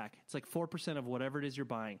a kickback. It's like 4% of whatever it is you're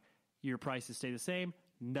buying. Your prices stay the same.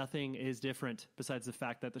 Nothing is different besides the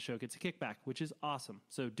fact that the show gets a kickback, which is awesome.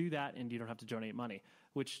 So do that, and you don't have to donate money,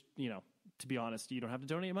 which, to be honest, you don't have to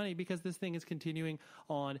donate money because this thing is continuing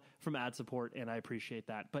on from ad support, and I appreciate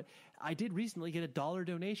that. But I did recently get a $1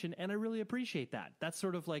 donation, and I really appreciate that. That's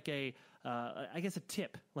sort of like a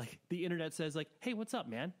tip. Like the internet says, like, hey, what's up,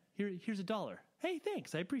 man? Here's $1. Hey,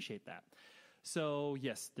 thanks. I appreciate that. So,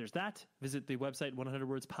 yes, there's that. Visit the website,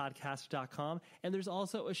 100wordspodcast.com. And there's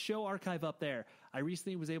also a show archive up there. I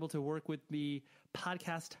recently was able to work with the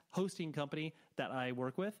podcast hosting company that I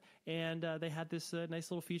work with, and they had this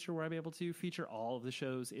nice little feature where I'm able to feature all of the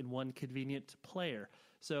shows in one convenient player.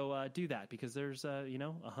 So do that, because there's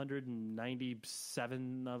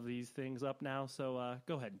 197 of these things up now. So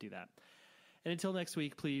go ahead and do that. And until next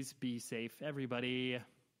week, please be safe, everybody.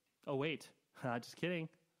 Oh, wait. Just kidding.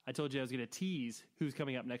 I told you I was going to tease who's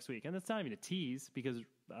coming up next week. And that's not even a tease, because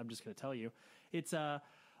I'm just going to tell you. It's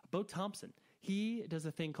Bo Thompson. He does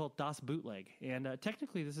a thing called Das Bootleg. And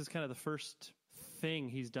technically, this is kind of the first thing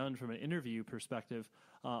he's done from an interview perspective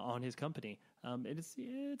on his company. It's a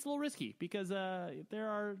little risky, because there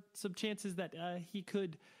are some chances that he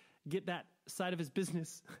could get that side of his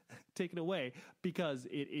business taken away because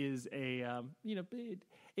it is a,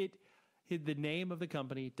 the name of the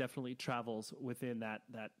company definitely travels within that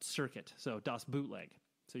circuit. So Das Bootleg.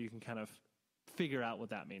 So you can kind of figure out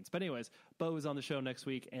what that means. But anyways, Bo is on the show next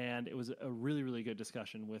week, and it was a really, really good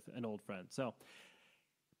discussion with an old friend. So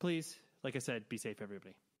please, like I said, be safe,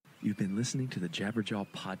 everybody. You've been listening to the Jabberjaw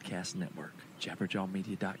Podcast Network,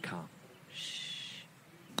 jabberjawmedia.com. Shh.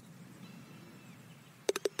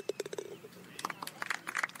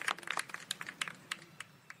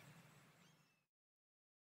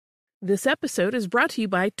 This episode is brought to you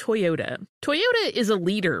by Toyota. Toyota is a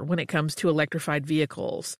leader when it comes to electrified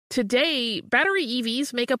vehicles. Today, battery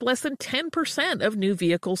EVs make up less than 10% of new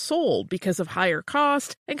vehicles sold because of higher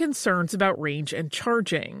cost and concerns about range and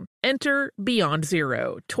charging. Enter Beyond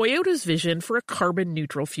Zero, Toyota's vision for a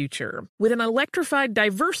carbon-neutral future. With an electrified,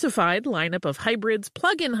 diversified lineup of hybrids,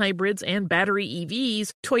 plug-in hybrids, and battery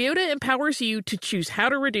EVs, Toyota empowers you to choose how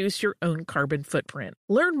to reduce your own carbon footprint.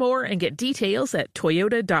 Learn more and get details at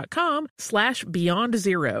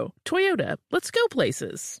toyota.com/beyond0. Toyota, let's go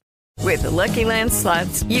places. With the Lucky Land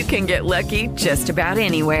Slots, you can get lucky just about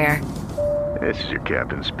anywhere. This is your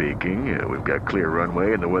captain speaking. We've got clear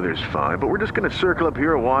runway and the weather's fine, but we're just going to circle up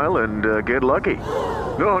here a while and get lucky.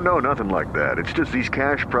 No, nothing like that. It's just these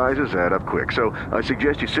cash prizes add up quick. So I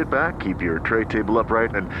suggest you sit back, keep your tray table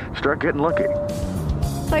upright, and start getting lucky.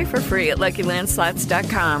 Play for free at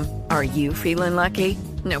LuckyLandSlots.com. Are you feeling lucky?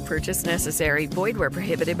 No purchase necessary. Void where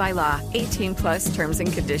prohibited by law. 18+ terms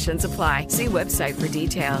and conditions apply. See website for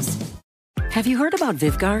details. Have you heard about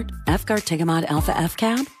Vyvgart? Efgart Tigamod Alpha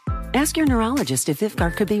FCAB? Ask your neurologist if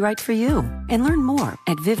Vyvgart could be right for you and learn more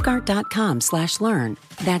at Vyvgart.com/learn.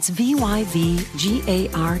 That's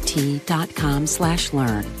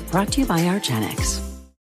VYVGART.com/learn. Brought to you by argenx.